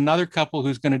 And there's another couple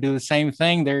who's going to do the same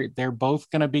thing. They're both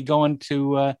going to be going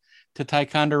to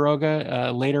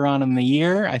Ticonderoga later on in the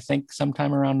year, I think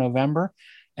sometime around November,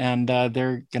 and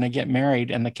they're going to get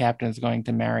married, and the captain is going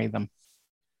to marry them.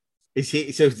 Is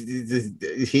he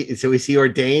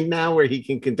ordained now where he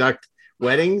can conduct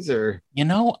weddings, or?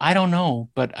 I don't know,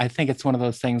 but I think it's one of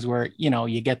those things where,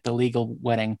 you get the legal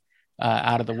wedding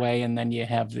out of the way, and then you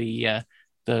have the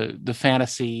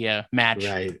fantasy match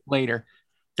later.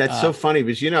 That's so funny,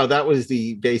 because that was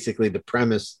basically the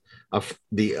premise of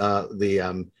the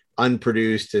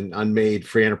unproduced and unmade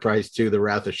Free Enterprise 2, The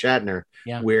Wrath of Shatner,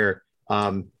 where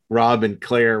Rob and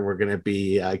Claire were going to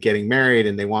be getting married,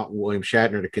 and they want William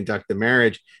Shatner to conduct the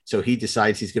marriage. So he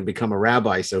decides he's going to become a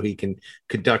rabbi so he can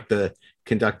conduct the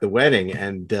wedding,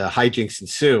 and hijinks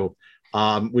ensue,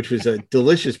 which was a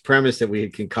delicious premise that we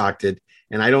had concocted.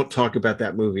 And I don't talk about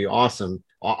that movie often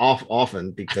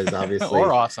because obviously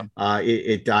or awesome.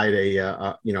 It died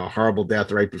a horrible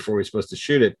death right before we were supposed to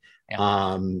shoot it,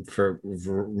 for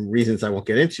reasons I won't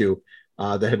get into,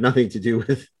 that had nothing to do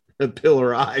with Bill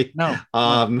or I. No.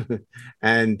 I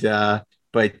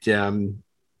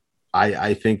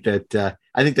think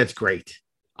that's great.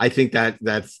 I think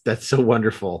that's so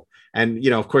wonderful. And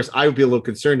of course, I would be a little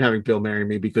concerned having Bill marry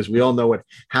me because we all know what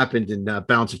happened in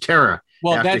Bounds of Terror.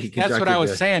 Well, that's what I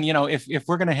was saying. If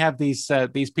we're going to have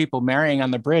these people marrying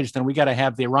on the bridge, then we got to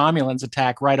have the Romulans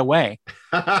attack right away.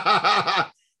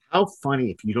 How funny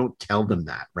if you don't tell them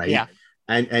that, right? Yeah.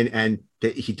 And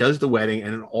he does the wedding,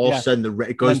 and then all of a sudden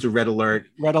it goes to red alert.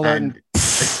 Red alert. And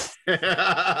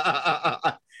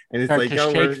it's like,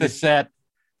 shake the set.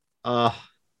 Oh,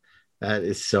 that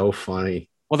is so funny.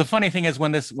 Well, the funny thing is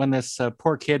when this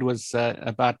poor kid was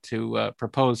about to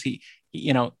propose, he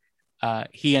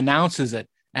announces it,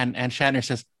 and Shatner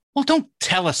says, "Well, don't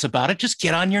tell us about it. Just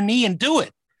get on your knee and do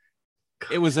it."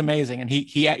 It was amazing, and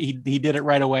he did it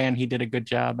right away, and he did a good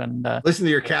job. And listen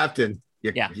to your captain.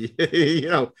 Yeah,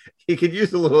 he could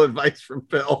use a little advice from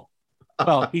Bill.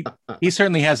 Well, he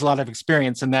certainly has a lot of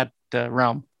experience in that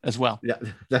realm as well. Yeah,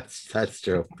 that's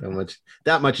true.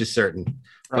 That much is certain.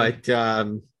 Right.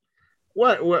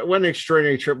 But what an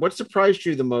extraordinary trip! What surprised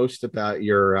you the most about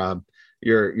your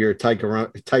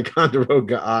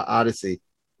Ticonderoga Odyssey?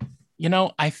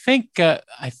 I think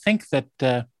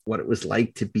that what it was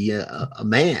like to be a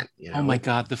man. Oh my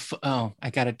God!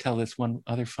 I got to tell this one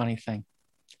other funny thing.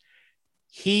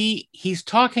 He was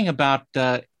talking about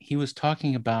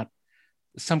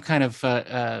some kind of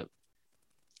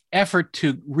effort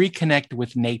to reconnect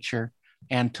with nature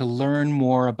and to learn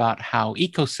more about how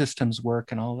ecosystems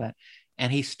work and all that.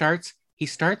 And he starts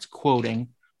quoting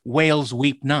 "Whales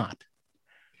weep not."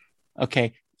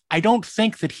 Okay, I don't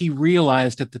think that he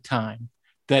realized at the time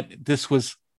that this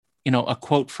was, a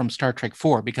quote from Star Trek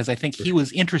IV, because I think he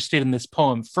was interested in this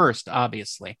poem first,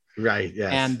 obviously. Right.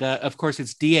 Yes. And of course,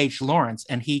 it's D.H. Lawrence,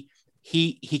 and he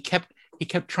kept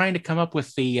trying to come up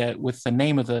with the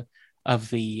name of the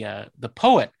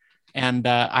poet, and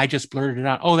I just blurted it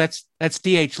out. Oh, that's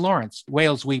D.H. Lawrence.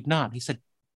 "Whales weep not." He said,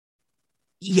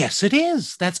 "Yes, it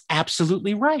is. That's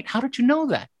absolutely right. How did you know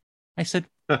that?" I said,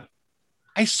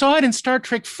 "I saw it in Star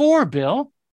Trek IV,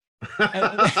 Bill."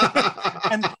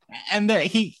 and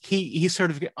he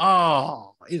sort of,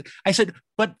 oh, I said,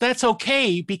 "But that's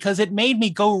okay because it made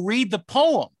me go read the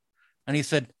poem." And he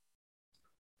said,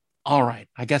 "All right,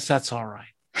 I guess that's all right."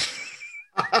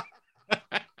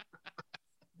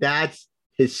 That's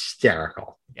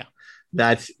hysterical. Yeah.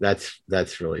 That's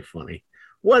really funny.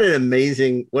 What an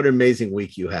amazing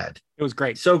week you had. It was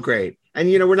great. So great. And,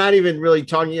 we're not even really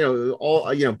talking,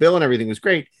 Bill and everything was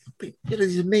great, but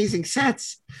these amazing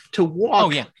sets to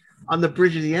walk on the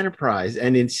bridge of the Enterprise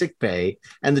and in sick bay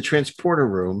and the transporter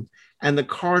room and the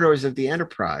corridors of the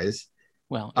Enterprise.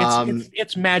 Well,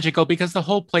 it's magical because the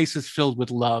whole place is filled with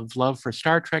love for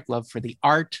Star Trek, love for the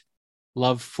art,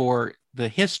 love for the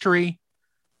history,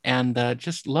 and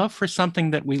just love for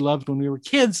something that we loved when we were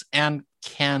kids and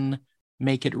can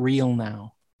make it real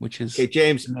now, which is okay.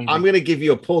 James, amazing. I'm going to give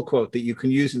you a pull quote that you can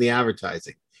use in the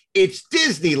advertising. It's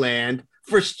Disneyland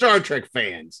for Star Trek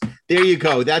fans. There you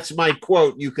go. That's my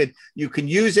quote. You can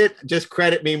use it. Just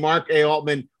credit me, Mark A.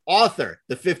 Altman, author,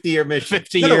 The 50-Year Mission.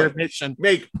 50-Year Mission.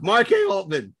 Make Mark A.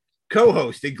 Altman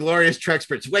co-host in Glorious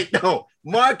Treksperts. Wait, no.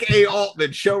 Mark A.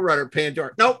 Altman, showrunner,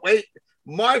 Pandora. No, wait.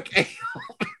 Mark A.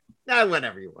 Altman.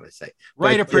 Whatever you want to say.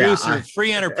 Writer, producer,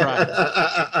 free enterprise.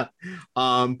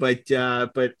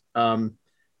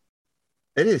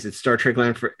 It is. It's Star Trek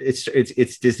land for it's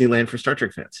Disneyland for Star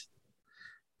Trek fans.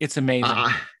 It's amazing.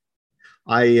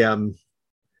 I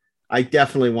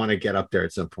definitely want to get up there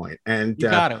at some point. And you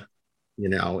got to.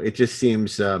 It just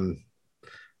seems and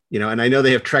I know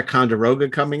they have Trek Ticonderoga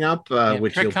coming up,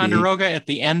 which Trek Ticonderoga at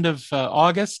the end of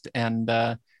August, and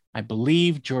I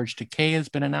believe George Takei has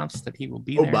been announced that he will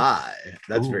be there. Oh my,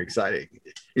 that's very exciting.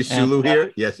 Is Sulu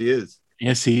here? Yes, he is.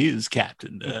 Yes, he is,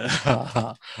 Captain.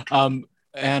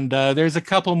 And there's a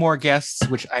couple more guests,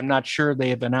 which I'm not sure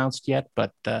they have announced yet,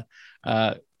 but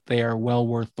they are well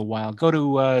worth the while. Go to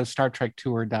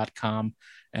StarTrekTour.com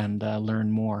and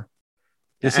learn more.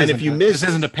 This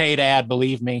isn't a paid ad,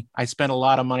 believe me. I spent a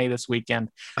lot of money this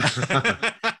weekend.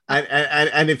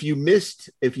 and if you missed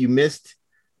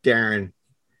Darren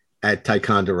at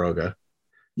Ticonderoga,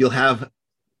 you'll have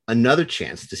another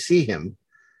chance to see him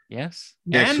Yes.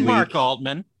 Next and Mark week.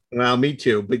 Altman. Well, me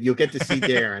too, but you'll get to see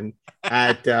Darren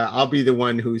at I'll be the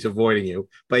one who's avoiding you.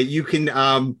 But you can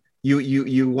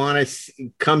you want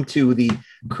to come to the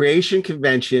Creation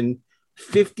Convention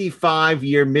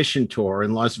 55-year mission tour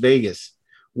in Las Vegas.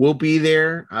 We'll be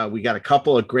there. We got a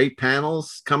couple of great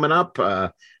panels coming up.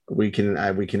 We can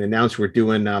announce we're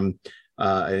doing an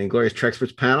Inglorious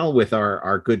Treksperts panel with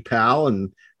our good pal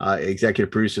and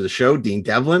executive producer of the show, Dean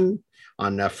Devlin,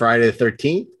 on Friday the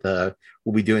 13th.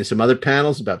 We'll be doing some other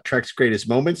panels about Trek's greatest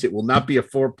moments. It will not be a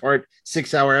 4-part,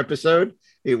 6-hour episode.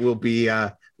 It will be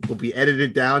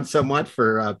edited down somewhat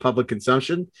for public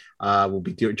consumption. We'll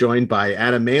be joined by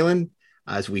Adam Malin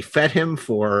as we fed him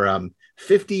for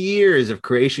 50 years of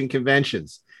Creation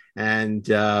Conventions. And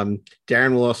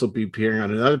Darren will also be appearing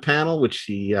on another panel, which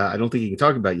I don't think he can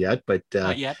talk about yet, but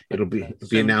it'll be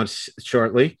announced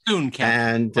shortly. Soon,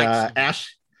 and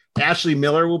Ashley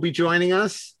Miller will be joining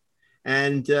us.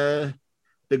 And the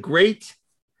great,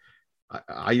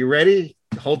 are you ready?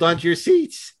 Hold on to your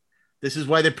seats. This is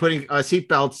why they're putting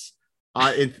seatbelts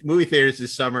in movie theaters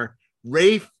this summer.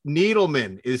 Rafe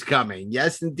Needleman is coming.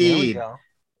 Yes, indeed.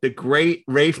 The great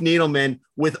Rafe Needleman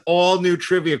with all new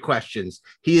trivia questions.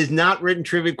 He has not written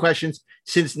trivia questions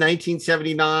since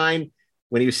 1979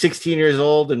 when he was 16 years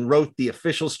old and wrote the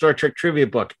official Star Trek trivia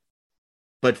book.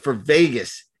 But for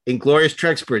Vegas, Inglorious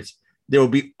Treksperts, there will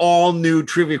be all new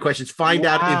trivia questions. Find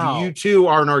out if you too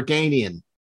are an Organian.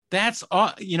 That's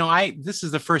this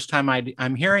is the first time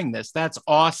I'm hearing this. That's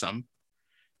awesome.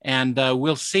 And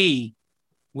we'll see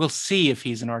if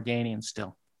he's an Organian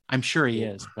still. I'm sure he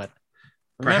is, but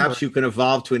remember, perhaps you can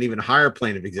evolve to an even higher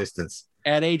plane of existence.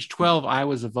 At age 12, I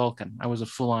was a Vulcan. I was a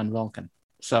full-on Vulcan.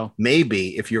 So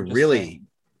maybe if you're really,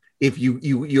 if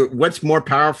you're what's more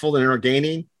powerful than an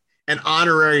Organian? An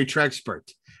honorary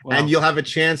Trekspert. Well, and you'll have a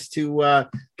chance to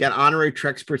get honorary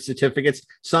Trekspert certificates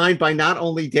signed by not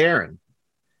only Darren,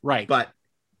 right, but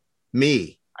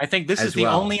me. I think this is the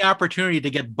only opportunity to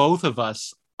get both of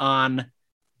us on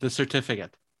the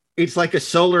certificate. It's like a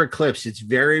solar eclipse. It's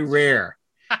very rare,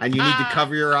 and you need to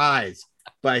cover your eyes.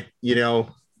 But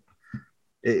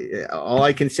all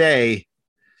I can say,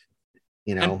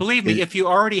 and believe me, if you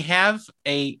already have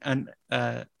an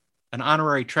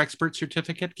honorary Trekspert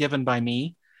certificate given by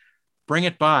me, bring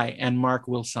it by, and Mark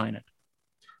will sign it.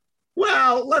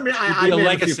 Well, I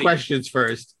have a few questions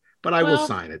first, but I will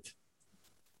sign it.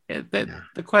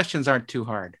 The questions aren't too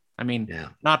hard. I mean,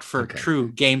 not for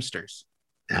true gamesters.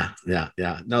 Yeah.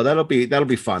 No, that'll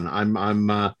be fun.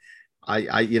 All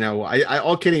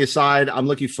kidding aside, I'm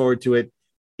looking forward to it.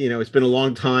 It's been a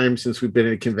long time since we've been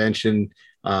at a convention.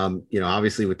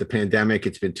 Obviously with the pandemic,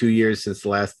 it's been 2 years since the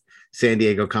last San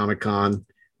Diego Comic-Con.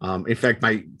 In fact,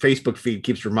 my Facebook feed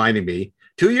keeps reminding me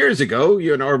 2 years ago,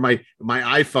 or my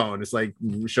iPhone is like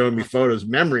showing me photos,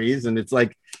 memories. And it's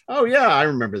like, oh yeah, I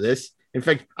remember this. In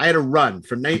fact, I had a run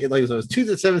from it was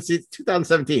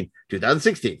 2017,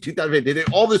 2016, 2015,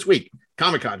 all this week,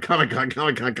 Comic-Con.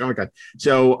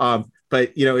 So,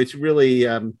 but it's really,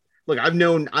 look, I've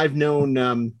known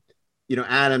Adam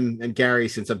and Gary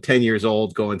since I'm 10 years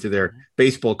old, going to their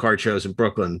baseball card shows in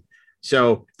Brooklyn.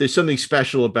 So there's something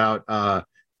special about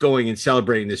going and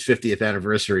celebrating this 50th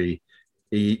anniversary,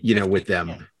 with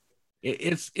them.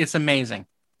 It's amazing.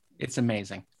 It's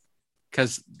amazing.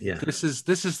 Because this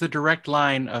is the direct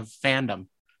line of fandom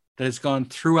that has gone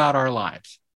throughout our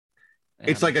lives.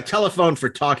 It's like a telephone for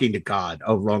talking to God.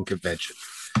 Oh, wrong convention.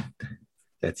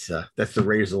 That's the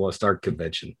Raiders of the Lost Ark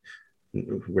convention.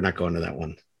 We're not going to that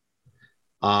one.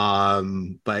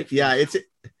 But yeah, it's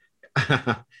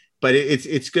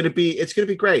going to be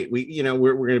great. We're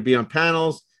going to be on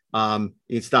panels. You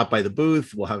can stop by the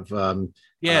booth. We'll have the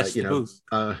booth.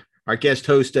 Our guest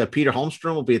host Peter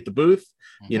Holmstrom will be at the booth.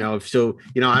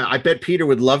 I bet Peter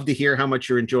would love to hear how much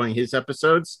you're enjoying his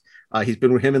episodes. He's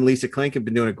been with him and Lisa Klink have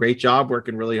been doing a great job,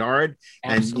 working really hard.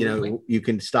 Absolutely. And you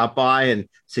can stop by and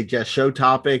suggest show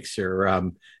topics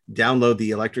or download the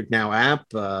Electric Now app.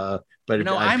 But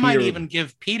I might even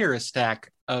give Peter a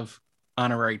stack of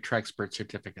honorary Trekspert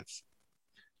certificates.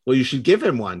 Well, you should give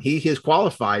him one. He is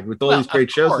qualified with all these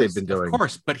great shows they've been doing. Of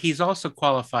course, but he's also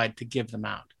qualified to give them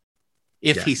out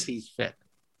if he sees fit.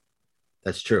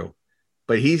 That's true.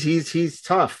 But he's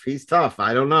tough. He's tough.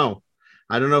 I don't know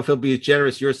if he'll be as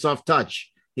generous. You're a soft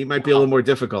touch. He might be a little more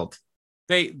difficult.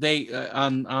 They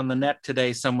on the net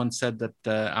today, someone said that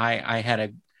I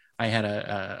had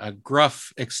a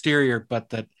gruff exterior, but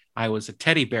that I was a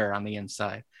teddy bear on the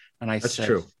inside. And That's said,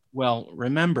 true. Well,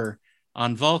 remember,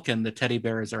 on Vulcan, the teddy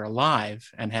bears are alive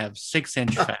and have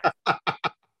 6-inch fat.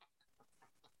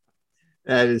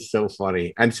 That is so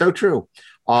funny and so true.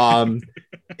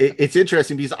 it's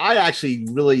interesting because I actually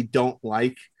really don't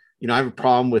like, I have a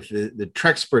problem with the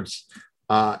Trexperts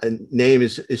name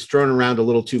is thrown around a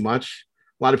little too much.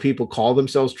 A lot of people call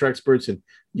themselves Trexperts and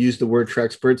use the word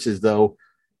Trexperts as though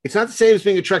it's not the same as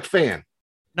being a Trek fan.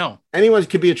 No. Anyone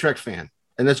could be a Trek fan,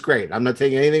 and that's great. I'm not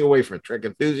taking anything away from it. Trek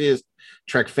enthusiast,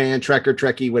 Trek fan, Trekker,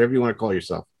 Trekkie, whatever you want to call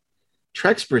yourself.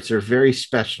 Trexperts are very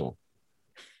special.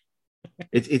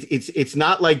 It's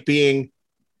not like being,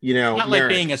 not like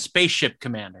being a spaceship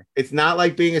commander. It's not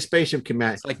like being a spaceship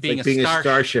commander. It's like being a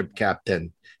starship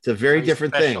captain. It's a very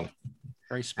different special. thing.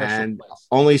 Very special. And place.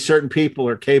 only certain people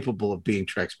are capable of being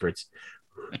Trexperts.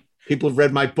 People have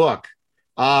read my book.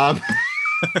 No,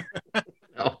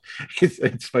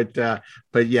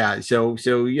 but yeah. So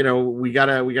we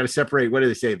gotta separate. What do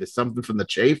they say? The something from the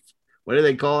chaff. What do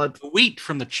they call it? The wheat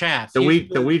from the chaff. The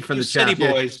wheat from the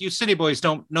chaff. You city boys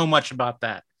don't know much about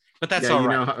that, but that's all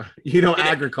right.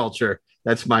 Agriculture.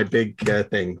 That's my big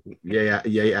thing. Yeah.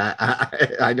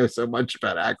 I know so much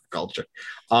about agriculture.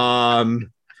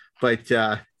 But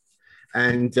where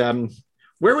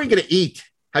are we going to eat?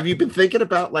 Have you been thinking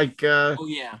about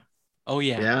Oh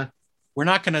yeah. We're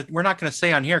not gonna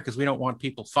say on here because we don't want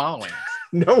people following.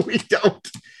 No, we don't.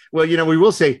 Well, we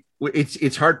will say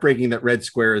it's heartbreaking that Red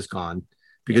Square is gone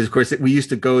because, of course, we used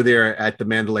to go there at the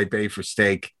Mandalay Bay for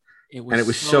steak. It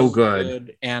was so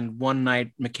good. And one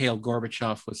night, Mikhail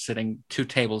Gorbachev was sitting 2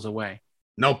 tables away.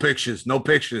 No pictures.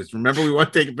 Remember, we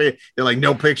want to take a picture. They're like,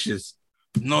 no pictures.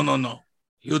 No.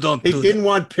 You don't. They didn't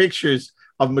want pictures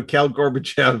of Mikhail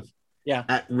Gorbachev. Yeah.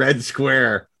 At Red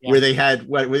Square, where they had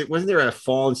wasn't there a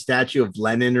fallen statue of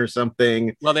Lenin or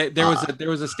something? Well, there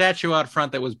was a statue out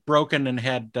front that was broken and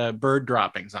had bird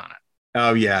droppings on it.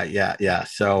 Oh yeah.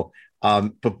 So,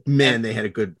 but man, they had a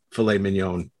good filet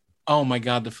mignon. Oh my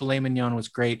God, the filet mignon was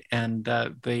great, and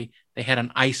they had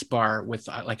an ice bar with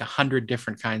like 100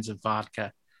 different kinds of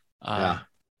vodka.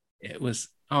 It was,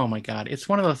 oh my God, it's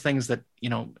one of the things that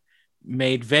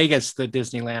made Vegas the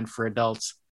Disneyland for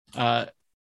adults.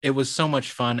 It was so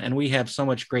much fun, and we have so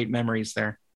much great memories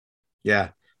there. Yeah,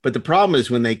 but the problem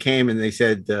is when they came and they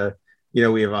said,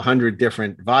 we have 100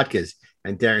 different vodkas,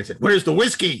 and Darren said, "Where's the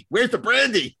whiskey? Where's the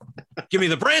brandy? Give me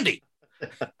the brandy."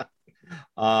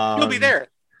 You'll be there,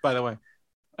 by the way.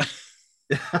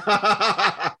 And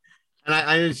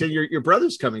I understand your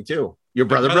brother's coming too. Your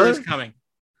brother is coming.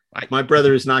 My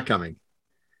brother is not coming,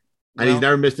 and he's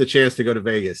never missed a chance to go to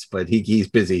Vegas, but he's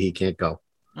busy. He can't go.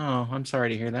 Oh, I'm sorry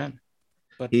to hear that.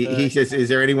 But he says, "Is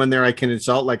there anyone there I can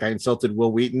insult? Like I insulted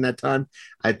Will Wheaton that time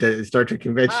at the Star Trek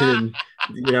convention."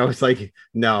 And it's like,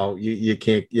 no, you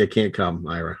can't come,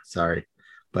 Ira. Sorry,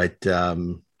 but I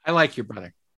like your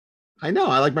brother. I know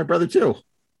I like my brother too.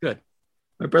 Good,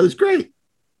 my brother's great.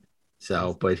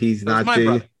 So, but he's not my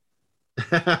brother.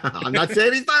 I'm not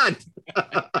saying he's not.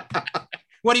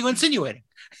 What are you insinuating?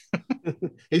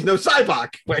 He's no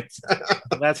Cybok.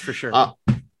 That's for sure.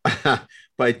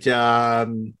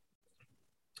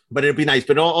 But it'd be nice.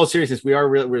 But in all seriousness,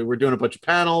 we're doing a bunch of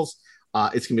panels.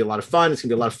 It's gonna be a lot of fun. It's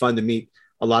gonna be a lot of fun to meet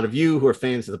a lot of you who are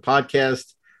fans of the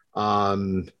podcast.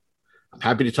 I'm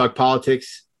happy to talk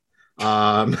politics.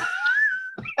 What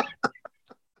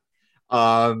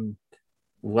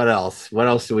else? What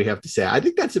else do we have to say? I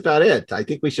think that's about it. I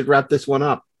think we should wrap this one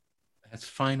up. That's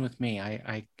fine with me.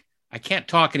 I can't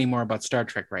talk anymore about Star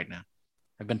Trek right now.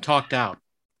 I've been talked out.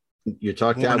 You're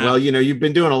talked out. Well, you've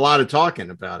been doing a lot of talking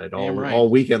about it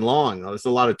all weekend long. There's a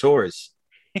lot of tours.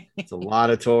 It's a lot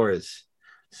of tours.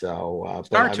 So,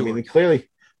 but, I mean, clearly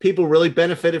people really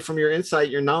benefited from your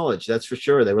insight, your knowledge. That's for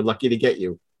sure. They were lucky to get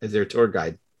you as their tour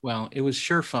guide. Well, it was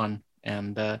sure fun.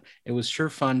 And it was sure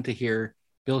fun to hear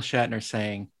Bill Shatner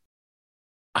saying,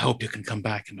 "I hope you can come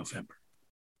back in November."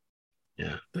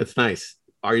 Yeah, that's nice.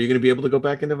 Are you going to be able to go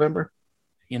back in November?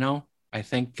 I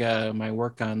think my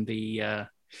work on the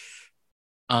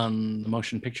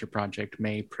motion picture project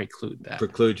may preclude that.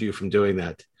 Preclude you from doing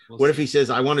that. What if he says,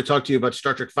 "I want to talk to you about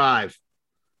Star Trek V," and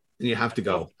you have to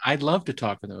go? I'd love to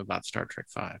talk with him about Star Trek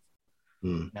V.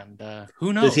 And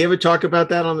who knows? Does he ever talk about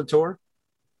that on the tour?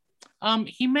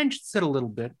 He mentions it a little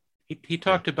bit. He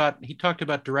talked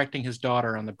about directing his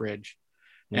daughter on the bridge,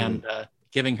 and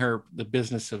giving her the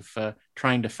business of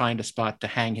trying to find a spot to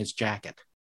hang his jacket.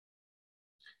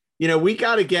 We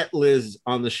got to get Liz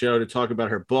on the show to talk about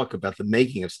her book about the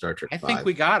making of Star Trek V. I think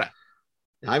we got it.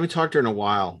 I haven't talked to her in a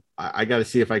while. I got to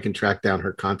see if I can track down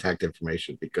her contact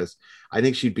information because I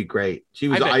think she'd be great. She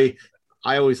was. I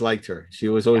always liked her. She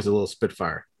was always a little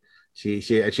spitfire. She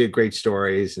had great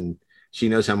stories, and she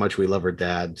knows how much we love her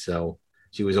dad. So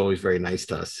she was always very nice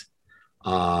to us.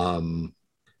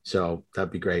 So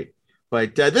that'd be great.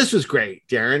 But this was great,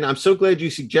 Darren. I'm so glad you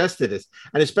suggested this,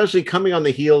 and especially coming on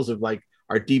the heels of like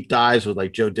our deep dives with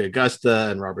like Joe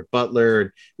DaGusta and Robert Butler.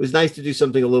 It was nice to do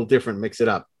something a little different, mix it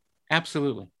up.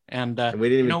 Absolutely. And we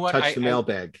didn't even touch the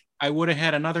mailbag. I would have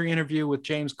had another interview with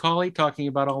James Cawley talking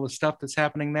about all the stuff that's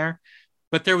happening there,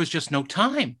 but there was just no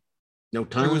time. No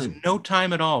time. There was no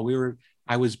time at all.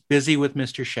 I was busy with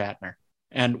Mr. Shatner,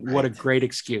 and what a great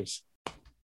excuse.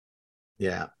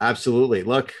 Yeah, absolutely.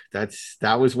 Look,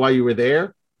 that was why you were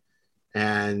there,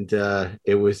 and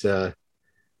it was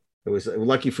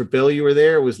lucky for Bill you were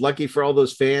there. It was lucky for all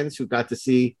those fans who got to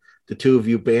see the two of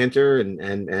you banter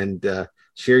and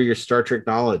share your Star Trek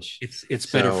knowledge. It's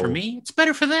better for me. It's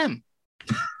better for them.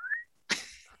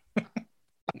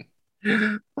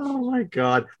 Oh my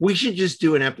God, we should just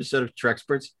do an episode of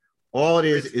Trexperts. All it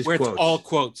is where quotes. It's all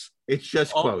quotes. It's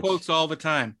just all quotes all the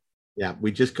time. Yeah,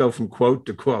 we just go from quote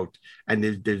to quote, and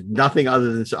there's nothing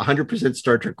other than 100%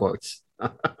 Star Trek quotes. Oh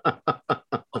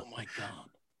my God.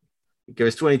 Give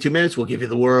us 22 minutes, we'll give you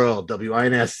the world.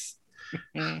 WINS.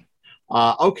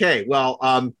 Okay, well,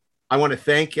 I want to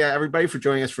thank everybody for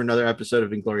joining us for another episode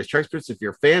of Inglorious Trexperts. If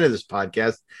you're a fan of this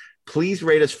podcast, please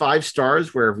rate us 5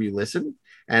 stars wherever you listen.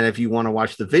 And if you want to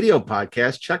watch the video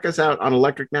podcast, check us out on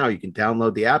Electric Now. You can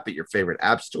download the app at your favorite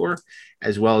app store,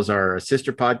 as well as our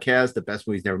sister podcast, The Best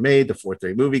Movies Never Made, The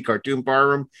 430 Movie, Cartoon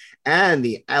Barroom, and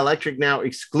the Electric Now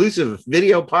exclusive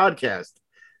video podcast,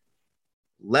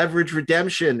 Leverage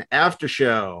Redemption After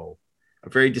Show, a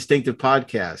very distinctive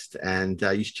podcast. And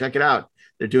you should check it out.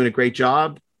 They're doing a great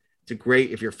job. It's a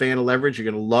great, if you're a fan of Leverage, you're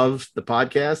going to love the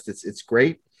podcast. It's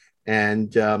great.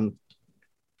 And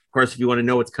of course, if you want to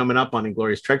know what's coming up on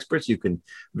Inglorious Trexperts, you can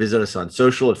visit us on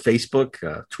social at Facebook,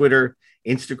 Twitter,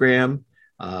 Instagram,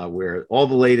 where all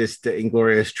the latest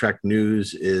Inglorious Trek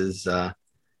news is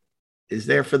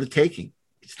there for the taking.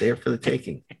 It's there for the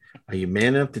taking. Are you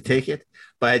man enough to take it?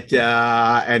 But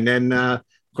and then of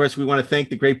course we want to thank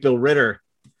the great Bill Ritter.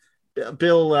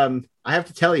 Bill, I have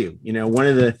to tell you,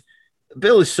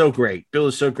 Bill is so great. Bill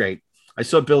is so great. I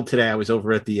saw Bill today. I was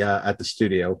over at the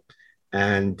studio,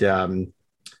 and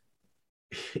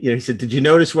he said, "Did you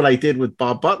notice what I did with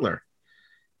Bob Butler?"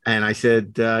 And I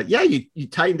said, "Yeah, you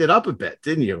tightened it up a bit,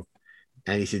 didn't you?"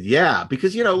 And he said, "Yeah,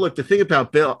 because look, the thing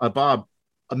about Bob,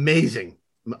 amazing,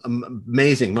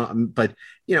 but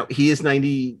he is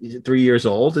 93 years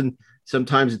old, and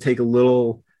sometimes it take a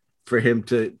little for him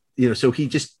to, so he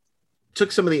just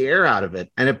took some of the air out of it,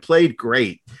 and it played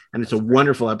great, and it's a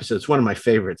wonderful episode. It's one of my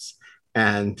favorites,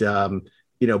 and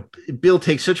Bill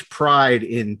takes such pride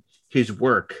in his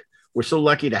work. We're so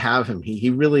lucky to have him. He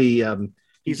really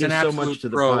he gives so much to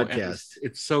the podcast.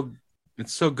 It's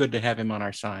so good to have him on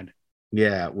our side.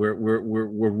 Yeah, we're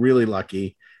really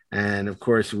lucky, and of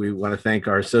course we want to thank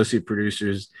our associate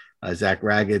producers Zach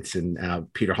Ragatz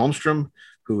and Peter Holmstrom,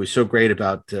 who is so great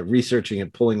about researching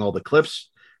and pulling all the clips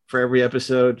for every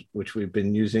episode, which we've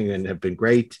been using and have been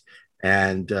great.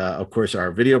 And of course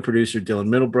our video producer Dylan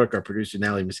Middlebrook, our producer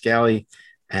Natalie Miscali,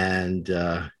 and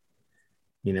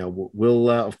we'll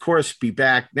of course be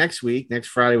back next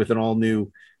Friday with an all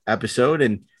new episode.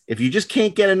 And if you just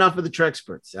can't get enough of the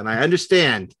Trexperts, and I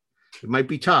understand it might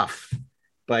be tough,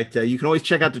 but you can always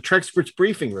check out the Trexperts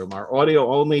Briefing Room, our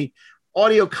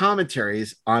audio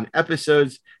commentaries on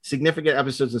significant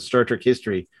episodes of Star Trek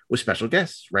history with special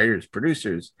guests, writers,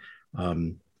 producers,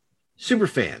 super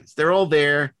fans. They're all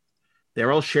there.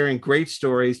 They're all sharing great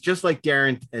stories, just like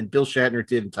Darren and Bill Shatner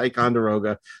did in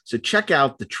Ticonderoga. So check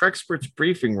out the Trexperts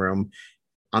Briefing Room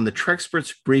on the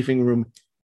Trexperts Briefing Room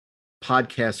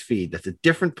podcast feed. That's a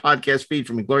different podcast feed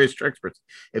from Inglorious Trexperts.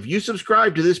 If you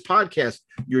subscribe to this podcast,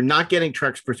 you're not getting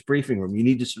Trexperts Briefing Room. You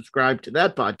need to subscribe to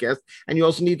that podcast, and you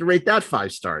also need to rate that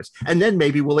 5 stars. And then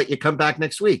maybe we'll let you come back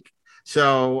next week.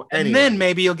 So anyway. And then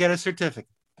maybe you'll get a certificate.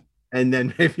 And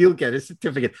then if you'll get a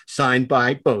certificate signed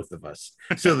by both of us.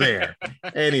 So there.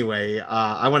 Anyway,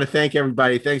 I want to thank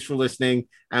everybody. Thanks for listening.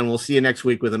 And we'll see you next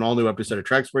week with an all new episode of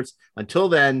Trexperts. Until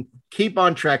then, keep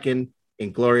on trekking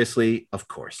ingloriously, of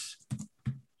course.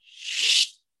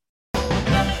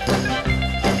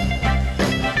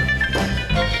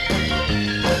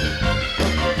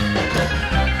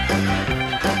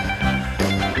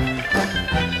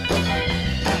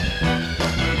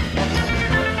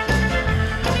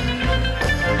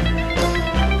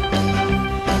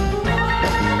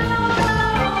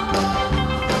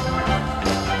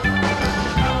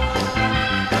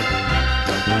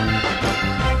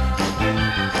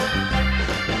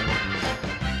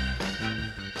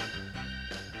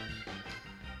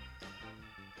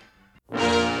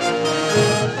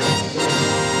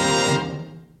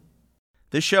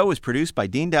 This show is produced by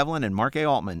Dean Devlin and Mark A.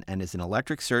 Altman and is an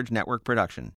Electric Surge Network production.